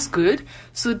 that's good.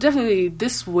 So definitely,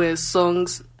 these were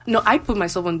songs. No, I put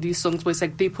myself on these songs, but it's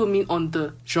like they put me on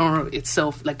the genre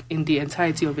itself, like in the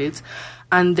entirety of it.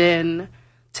 And then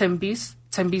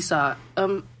Tembisa.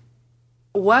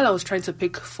 While I was trying to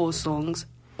pick 4 songs,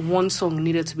 one song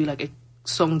needed to be like a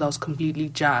song that was completely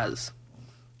jazz.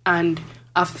 And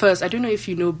at first, I don't know if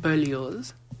you know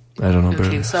Berlioz. I don't know. Okay,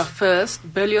 Berlioz. so at first,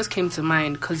 Berlioz came to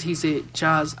mind because he's a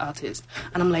jazz artist,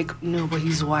 and I'm like, no, but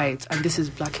he's white, and this is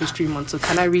Black History Month, so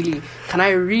can I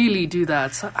really do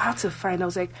that? So I had to find. I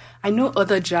was like, I know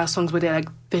other jazz songs, but they're like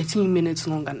 13 minutes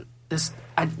long, and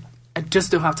I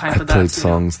just don't have time for that. I played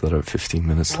songs that are 15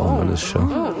 minutes long on this show.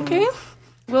 Oh, okay.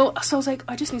 Well, so I was like,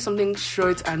 I just need something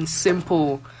short and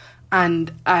simple,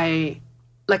 and I'd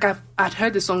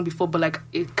heard the song before, but like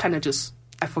it kind of just.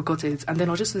 I forgot it, and then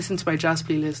I'll just listen to my jazz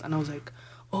playlist, and I was like,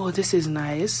 oh, this is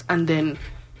nice. And then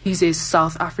he's a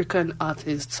South African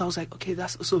artist, so I was like, okay,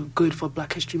 that's also good for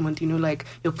Black History Month, like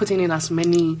you're putting in as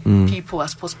many people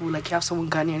as possible, like you have someone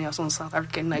Ghanaian, you have someone South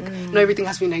African, like not everything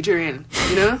has to be Nigerian,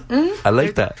 I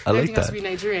like that. Everything has to be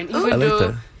Nigerian, even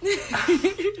though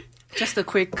just a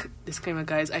quick disclaimer,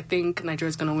 guys, I think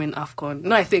Nigeria's gonna win AFCON.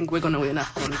 No, I think we're gonna win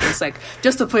AFCON. It's like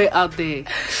just to put it out there,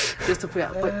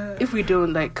 but if we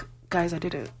don't, like, guys, I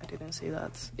didn't say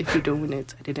that. If we don't win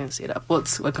it, I didn't say that.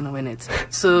 But we're gonna win it.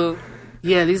 So,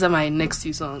 yeah, these are my next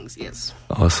 2 songs. Yes.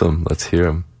 Awesome. Let's hear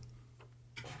them.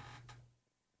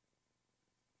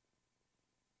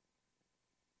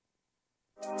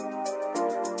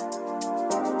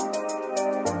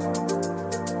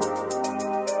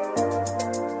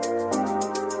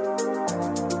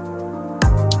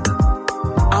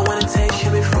 I wanna taste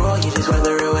you before you just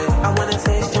weather away. I wanna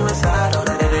taste you inside all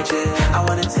that energy. I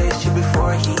wanna taste you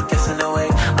before he gets in the way.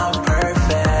 I'm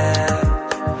perfect,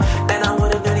 and I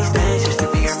wanna do these things just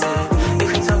to be your man.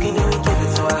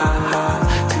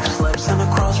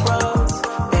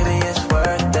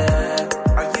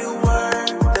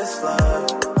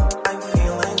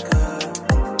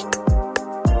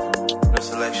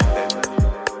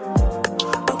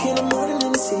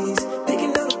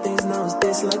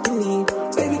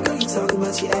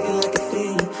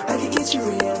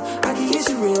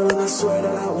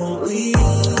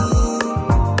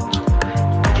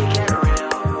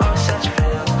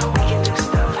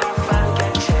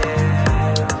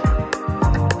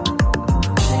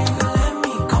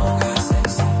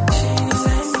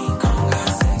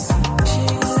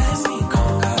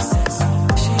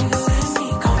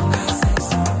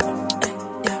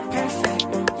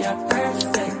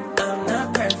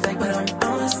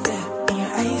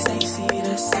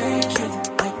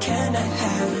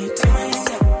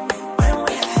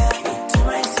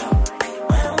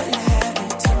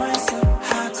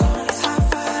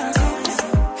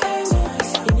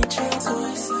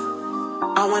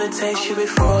 taste you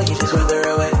before you just wither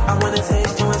away. I wanna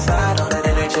taste you inside all that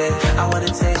energy. I wanna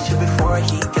taste you before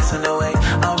he gets in the way.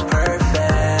 I'm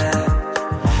perfect,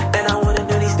 and I wanna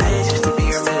do these things just to be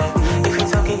your man. If you're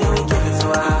talking, then we give it to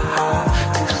a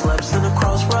high. 2 slips in the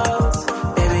crossroads,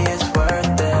 baby, it's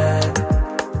worth it.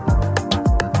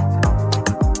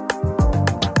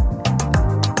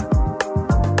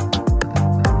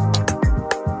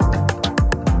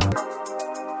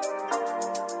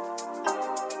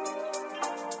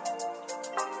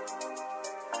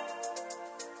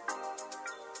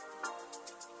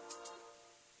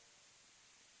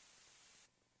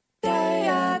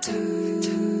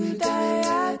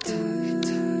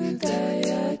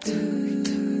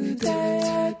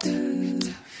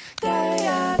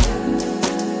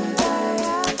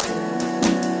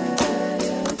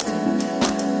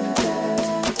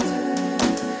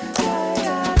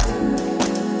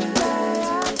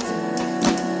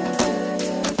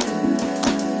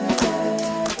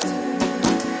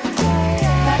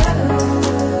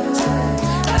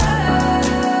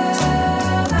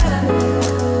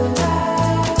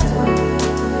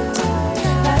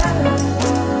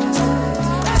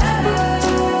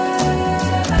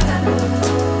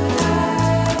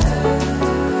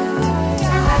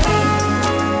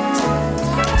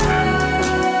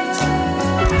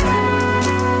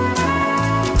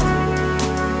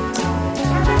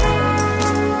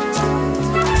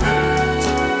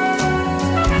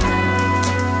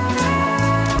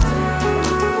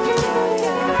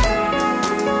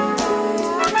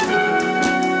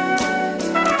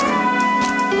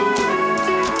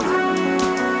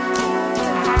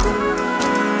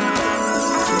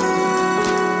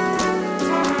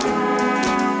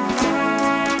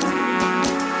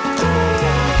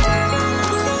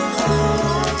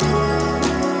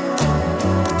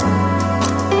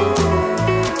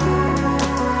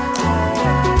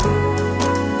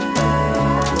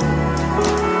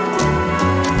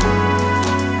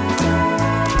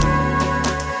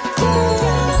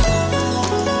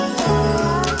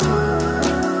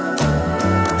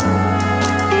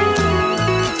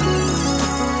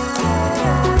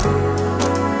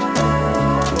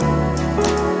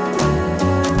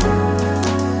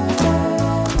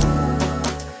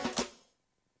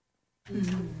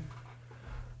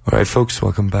 All right, folks,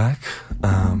 welcome back.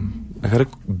 I got a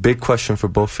big question for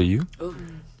both of you. Oh.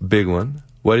 Big one.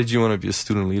 Why did you want to be a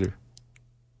student leader?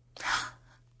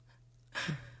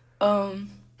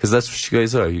 Because that's what you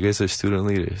guys are. You guys are student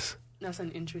leaders. That's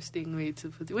an interesting way to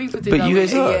put it. Way you put it But that you way.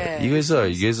 guys are. Yeah. You guys are.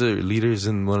 You guys are leaders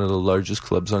in one of the largest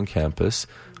clubs on campus.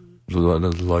 One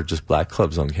of the largest black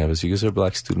clubs on campus. You guys are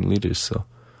black student leaders, so.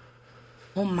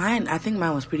 Well, I think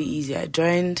mine was pretty easy. I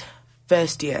joined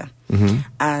first year,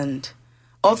 and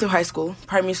all through high school,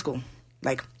 primary school,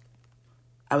 like,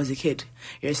 I was a kid.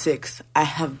 Year 6, I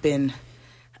have been,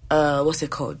 what's it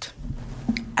called?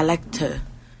 I like to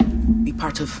be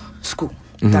part of school,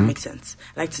 if that makes sense.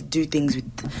 I like to do things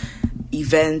with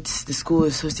events. The school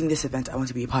is hosting this event. I want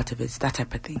to be a part of it, that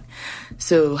type of thing.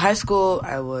 So high school,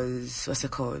 I was, what's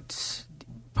it called?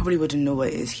 Probably wouldn't know what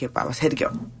it is here, but I was head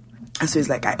girl. And so it's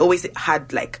like I always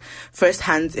had like first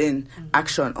hands in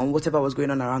action on whatever was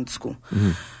going on around school.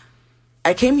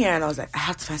 I came here and I was like, I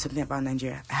have to find something about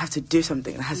Nigeria. I have to do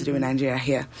something that has to do with Nigeria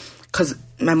here. Because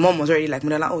my mom was already like,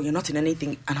 oh, you're not in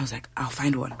anything. And I was like, I'll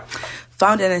find one.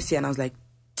 Found NSC and I was like,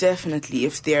 definitely,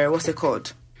 if they're, what's it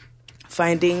called?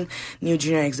 Finding new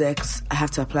junior execs, I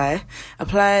have to apply.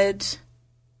 Applied,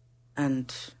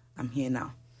 and I'm here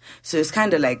now. So it's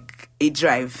kind of like a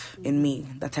drive in me,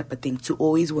 that type of thing, to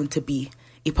always want to be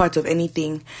a part of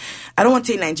anything. I don't want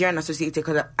to say Nigerian Associated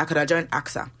because I could have joined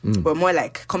AXA, but more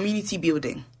like community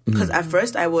building. Because at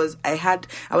first I was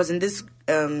in this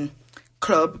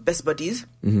club, Best Buddies,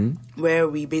 where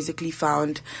we basically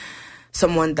found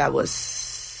someone that was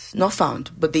not found,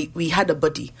 but we had a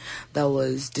buddy that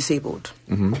was disabled.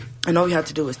 And all we had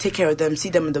to do was take care of them, see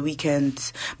them on the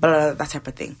weekends, blah, blah, blah, that type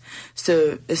of thing.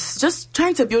 So it's just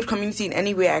trying to build community in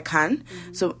any way I can.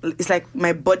 So it's like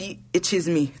my body itches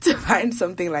me to find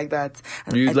something like that.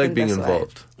 And You I like think being that's why-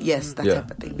 involved. Yes, that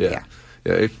type of thing. Yeah,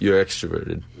 you're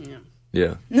extroverted.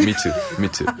 Yeah, me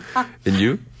too. And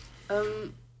you?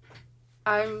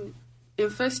 I'm in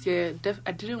first year.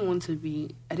 I didn't want to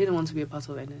be a part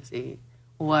of NSA.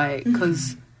 Why?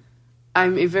 Because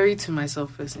I'm a very to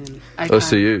myself person.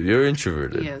 So you're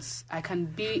introverted. Yes, I can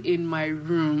be in my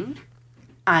room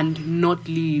and not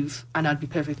leave, and I'd be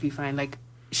perfectly fine. Like,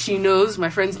 she knows,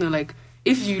 my friends know, like,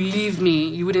 if you leave me,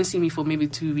 you wouldn't see me for maybe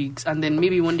 2 weeks, and then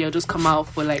maybe one day I'll just come out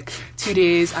for like 2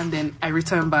 days, and then I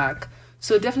return back.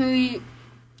 So definitely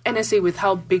NSA, with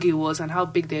how big it was and how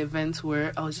big the events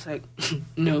were, I was just like,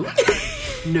 no.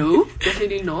 no,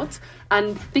 definitely not.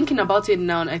 And thinking about it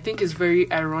now, I think it's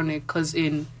very ironic because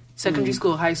in secondary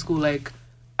school, high school, like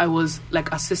I was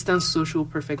like assistant social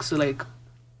prefect, so like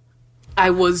I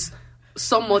was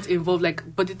somewhat involved, like,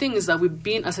 but the thing is that with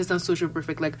being assistant social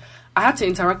prefect, like I had to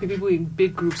interact with people in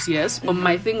big groups, yes, but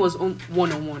my thing was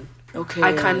one-on-one. Okay.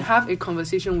 I can have a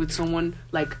conversation with someone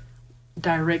like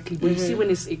directly, but you see when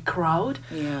it's a crowd,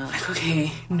 like,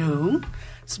 okay, no.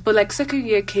 But like second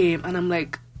year came and I'm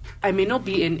like, I may not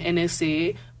be in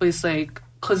NSA, but it's like,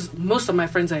 because most of my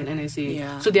friends are in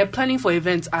NSA, so they're planning for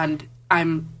events and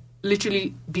I'm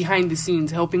literally behind the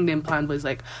scenes helping them plan, but it's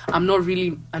like I'm not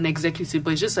really an executive,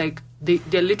 but it's just like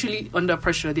they're literally under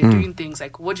pressure. They're doing things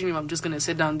like, what do you mean I'm just gonna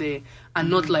sit down there and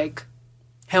not like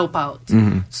help out?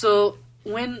 So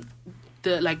when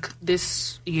the like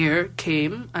this year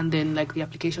came and then like the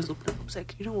applications opened up, I was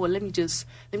like, you know what, let me just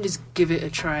give it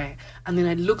a try. And then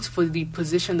I looked for the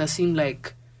position that seemed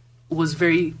like was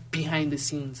very behind the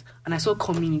scenes, and I saw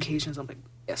communications. I'm like,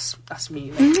 yes, that's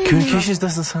me. Like, Communications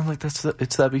doesn't sound like it's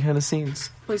that behind the scenes.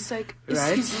 But it's like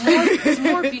it's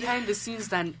more behind the scenes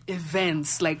than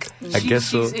events. Like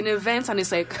she's in events, and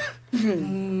it's like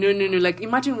no. Like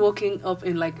imagine walking up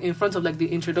in front of like the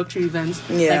introductory events,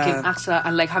 like in AXA,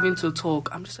 and like having to talk.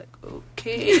 I'm just like,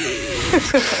 okay.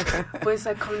 But it's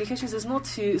like communications is not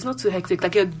too hectic.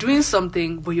 Like you're doing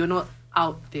something, but you're not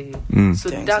out there. So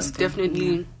that's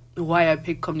definitely why I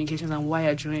picked communications and why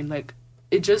I joined. Like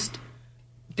it just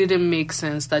didn't make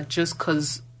sense that just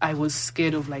because I was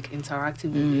scared of like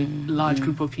interacting with a large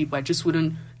group of people, I just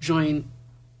wouldn't join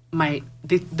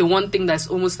the one thing that's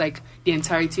almost like the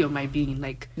entirety of my being.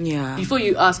 Like before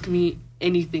you ask me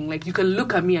anything, like you can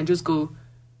look at me and just go,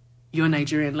 you're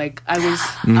Nigerian. Like I was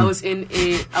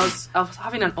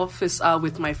having an office hour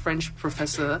with my French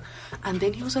professor, and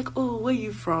then he was like, oh, where are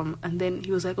you from? And then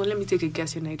he was like, oh, let me take a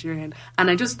guess, you're Nigerian. And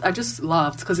I just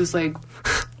laughed because it's like,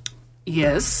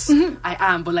 yes, I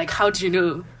am, but like, how do you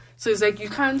know? So it's like, you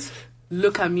can't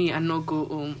look at me and not go,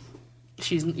 oh,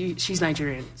 she's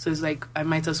Nigerian. So it's like, I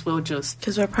might as well just...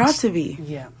 Because we're proud to be.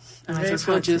 Yeah. I might as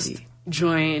well just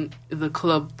join the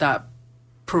club that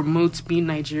promotes being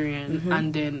Nigerian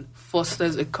and then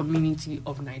fosters a community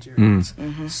of Nigerians.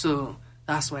 So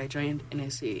that's why I joined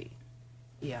NSA.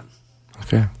 Yeah.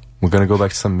 Okay. We're going to go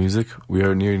back to some music. We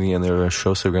are nearing the end of our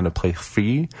show, so we're going to play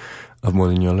 3 of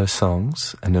Molignola's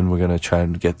songs, and then we're going to try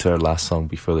and get to our last song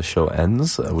before the show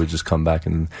ends. We just come back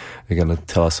and they're going to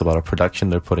tell us about a production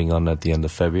they're putting on at the end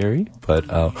of February. But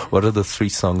what are the 3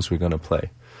 songs we're going to play?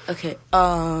 Okay.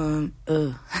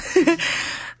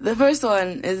 The first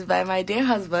one is by my dear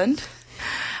husband,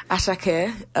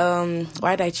 Ashake.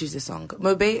 Why did I choose this song?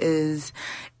 Mobe is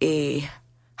a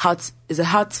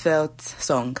heartfelt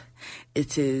song.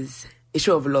 It is a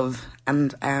show of love,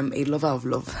 and I am a lover of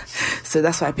love. So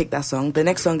that's why I picked that song. The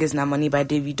next song is Namoni by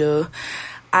Davido.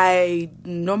 I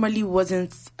normally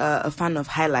wasn't a fan of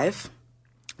High Life,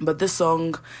 but this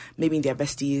song, maybe in their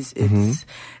besties,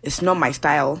 it's not my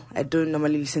style. I don't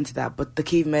normally listen to that, but the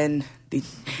Cavemen,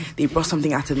 they brought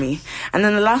something out of me. And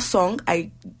then the last song,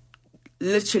 I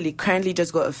literally currently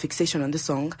just got a fixation on this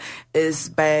song, is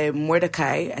by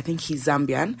Mordecai. I think he's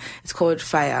Zambian. It's called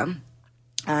Fire.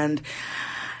 And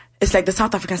it's like the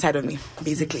South African side of me,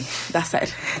 basically. That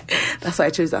side. That's why I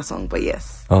chose that song, but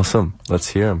yes. Awesome. Let's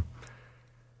hear him.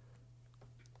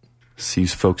 See you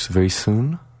folks very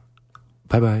soon.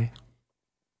 Bye-bye.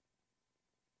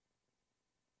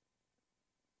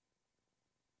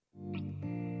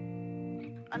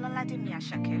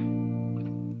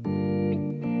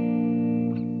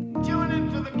 Tune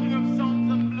into the King of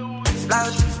Songs and Blues.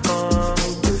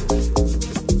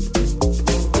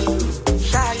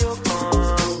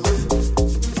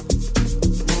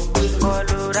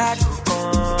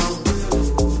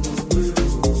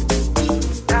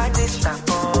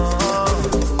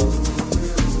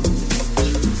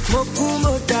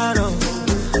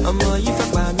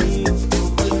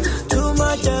 Too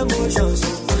much emotions,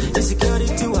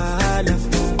 insecurity, wahala.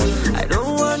 I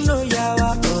don't want no yawa,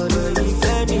 or if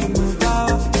any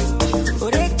mubawa.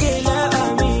 Orekela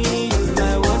ami,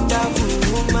 my wonderful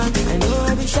woman. I know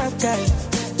I'm a sharp guy,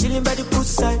 chilling by the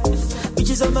poolside.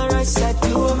 Bitches on my right side,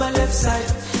 you on my left side.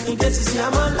 In case you see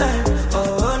I'm online,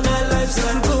 on our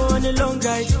lifestyle, go on a long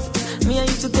ride. Me and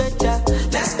you together,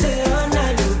 let's stay all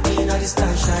night. Looking at the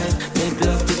starshine, make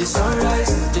love to the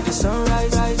sunrise, to the sunrise.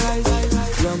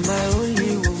 You're my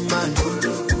only woman,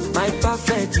 my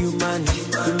perfect human.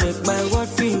 You make my world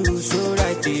feel so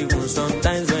right, even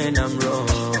sometimes when I'm wrong.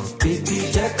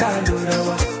 Baby, check out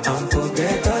and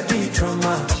forget all the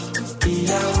trauma.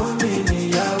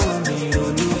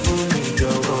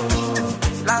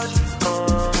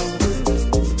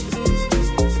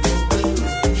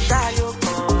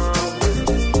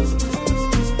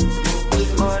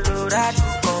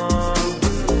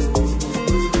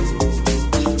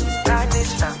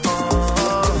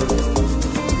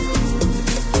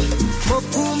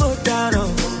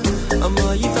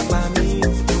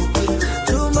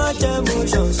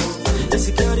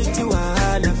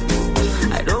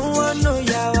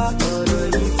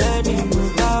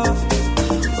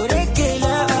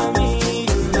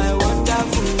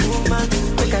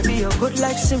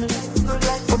 see me.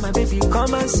 Oh my baby,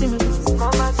 come and see me.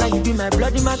 Now you be my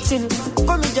bloody martini.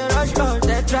 Come me the rush, oh,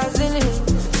 that trazini.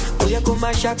 Oh yeah, come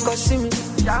my shako see me.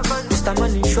 Mr.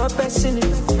 Money, show person.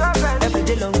 Every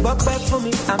day long walk back for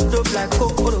me. I'm dope like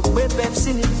Coke, or way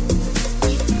Pepsi.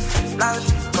 Loud,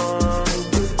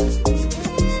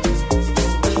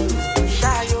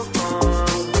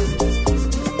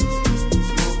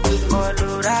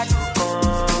 Colorado.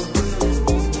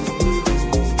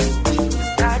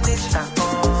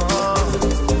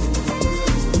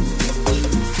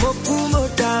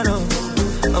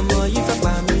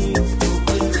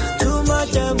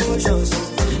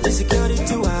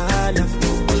 Insecurity wahala.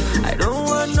 I don't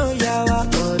want no yawa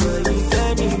or if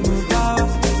any muda.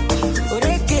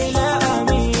 Orekela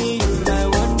ami, you my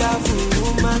wonderful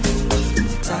woman.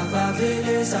 Sava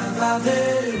vele, sava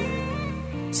vele,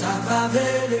 sava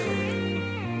vele,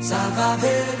 sava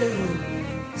vele,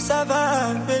 sava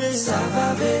vele, sava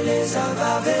vele, sava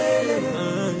vele,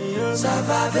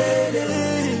 sava vele,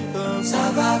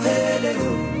 sava vele.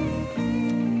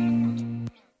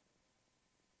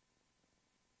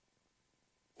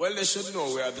 Well, they should know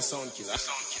we are the sound killer.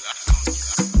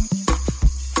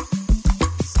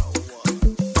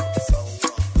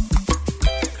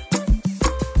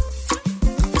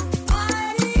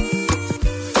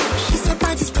 She said,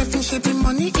 buy this perfume, she be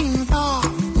money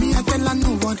involved. Me, I tell her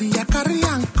nobody, I carry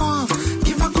and come.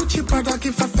 Give her Gucci brother,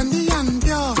 give her Fendi and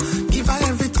Dior. Give her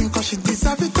everything, cause she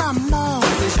deserve it and more.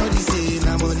 I say, shorty say,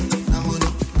 na money, na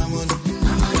money, na money,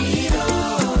 na money,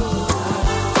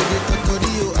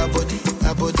 body, a body.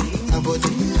 I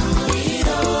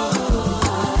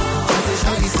say,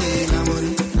 shawty say, na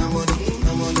money, na money,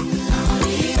 na money, na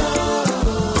money.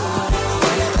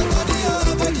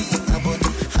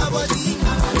 A body.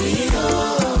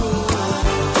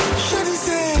 Shawty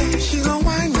say, she gon'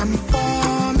 wine am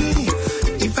for me.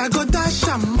 If I go dash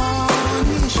am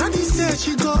money. Shawty say,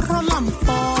 she go roll am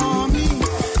for me.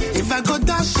 If I go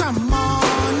dash am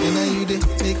money. And now you dey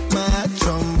make my heart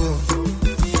tremble.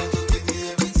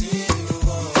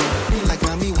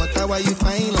 Why you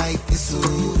fine like this? Oh.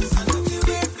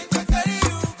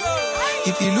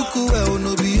 If you look well,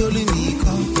 no be only me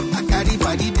come. I carry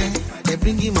body there, they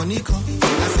bring you money come.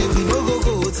 I say we no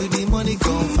go to the money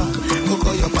come far. Go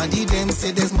call your body them,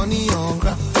 say there's money on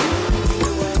ground.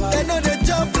 They know the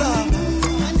job plan.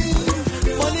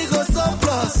 Money go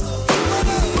surplus.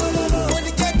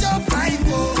 Money get job life,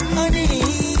 oh. Money,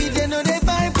 they know they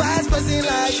bypass person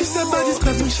like. She said by this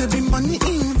person should be money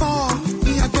involved.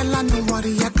 I tell her no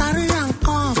worry, I carry and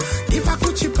come. Give her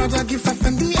Gucci brother, give her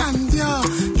Fendi and Dior.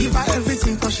 Give her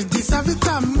everything cause she deserve it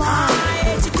and more. I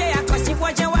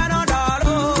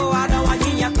don't want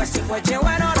you question what you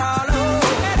want on all.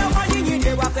 I don't want you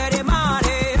to work for the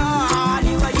money.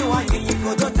 Anyway you want you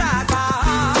go to Taka.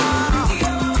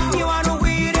 You want to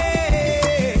win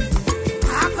it.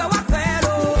 I'm the one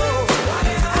fellow.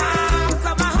 I'm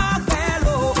the one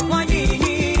fellow.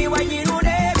 When you know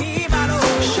they be malo.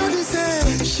 Shorty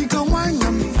say she gon' wine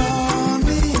am for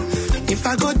me. If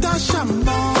I go dash am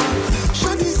more.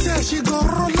 Shorty say she go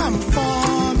roll am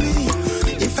for me.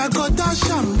 If I go dash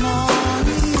am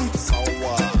money.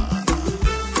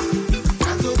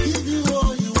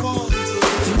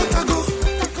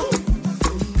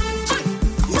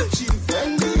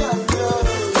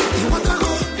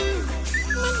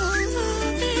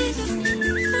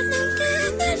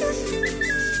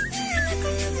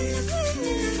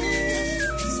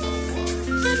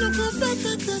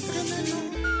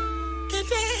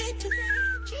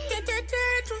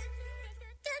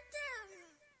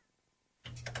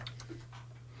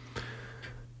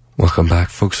 Welcome back,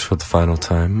 folks, for the final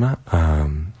time.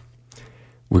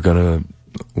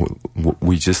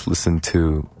 We just listened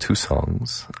to two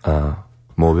songs.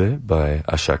 Mobe by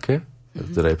Ashake.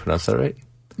 Mm-hmm. Did I pronounce that right?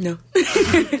 No.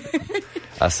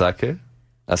 Asake?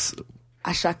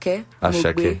 Ashake.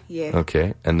 Ashake. Yeah.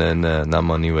 Okay. And then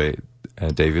Namani with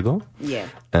Davido. Yeah.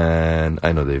 And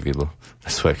I know Davido.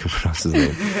 That's why I can pronounce his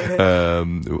name.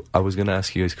 I was going to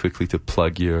ask you guys quickly to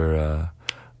plug your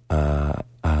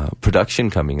production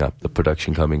coming up. The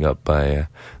production coming up by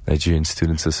Nigerian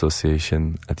Students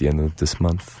Association at the end of this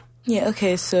month. Yeah,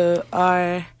 okay. So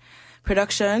our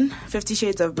production, 50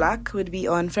 Shades of Black, would be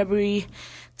on February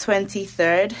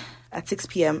 23rd at 6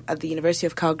 p.m. at the University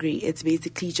of Calgary. It's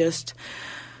basically just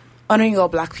honoring all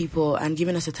black people and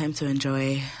giving us a time to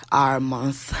enjoy our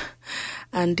month.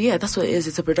 And yeah, that's what it is.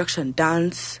 It's a production.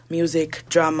 Dance, music,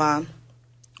 drama,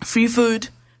 free food.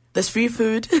 There's free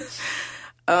food.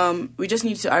 We just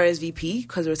need to RSVP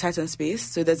because we're tight on space.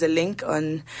 So there's a link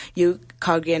on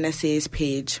Calgary NSA's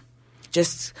page.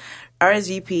 Just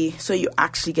RSVP so you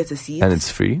actually get a seat. And it's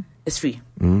free? It's free.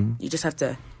 You just have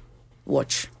to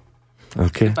watch.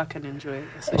 Okay. Sit back and enjoy.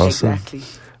 Awesome. Exactly.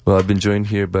 Well, I've been joined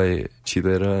here by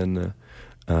Chidera and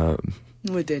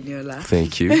Mudeniola.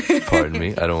 thank you. Pardon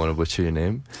me. I don't want to butcher your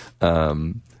name.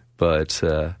 But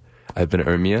I've been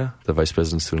Ermia, the Vice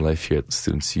President of Student Life here at the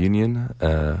Students' Union.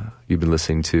 You've been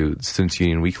listening to the Students'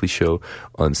 Union Weekly Show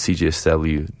on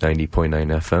CJSW 90.9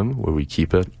 FM, where we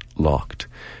keep it locked.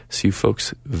 See you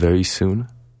folks very soon.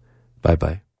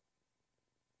 Bye-bye.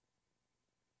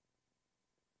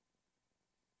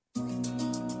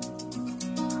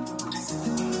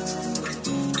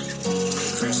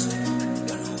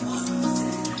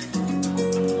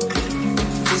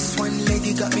 This one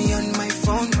lady got me on my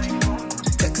phone,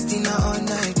 texting her all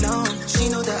night long. She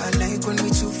know that I like when we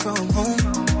two from home.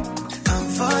 I'm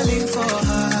falling for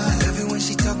her. Love it when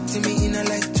she talk to me in a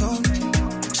light tone.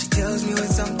 She tells me when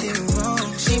something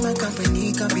wrong. She my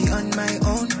company, can be on my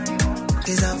own.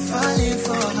 Cause I'm falling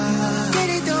for her. Get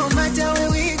it don't matter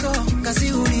where we go. Cause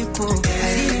you lipo.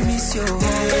 I really miss you.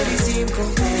 Very simple.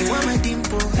 You want my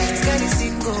dimple. Sky is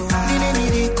single. Didn't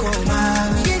need it come.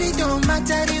 Get it don't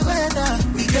matter the weather.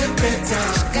 We get better.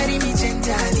 Carry me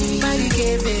gently. Marry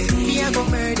gave it. Me I go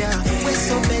murder. We're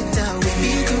so better. We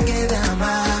be together,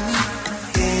 mommy.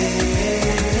 Yeah.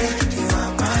 You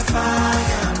are my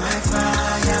fire, my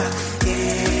fire. Yeah.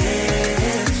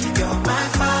 You're my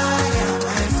fire,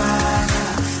 my fire.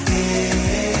 Yeah.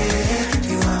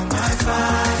 You are my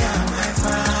fire, my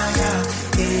fire.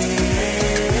 Yeah.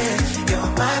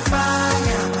 You're my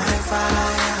fire, my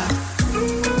fire.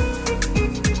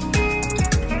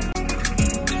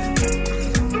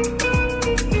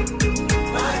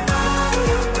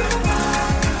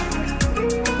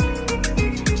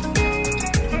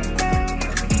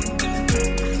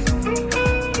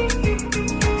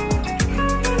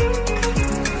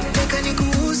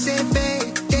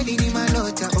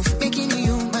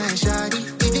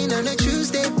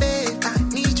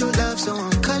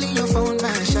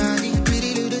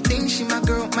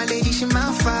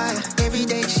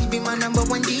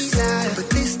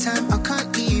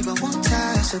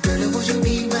 So girl, would you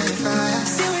be my fire?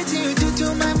 See what you do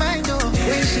to my mind, oh.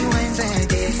 When she whines, I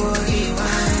did for you.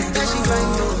 Now she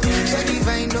fine, oh. So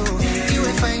divine, oh. You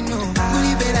will find, no.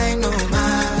 We bet I know,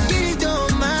 man. Get it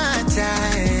don't matter.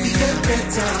 We get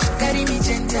better. Carry me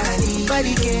gently.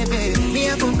 Body gave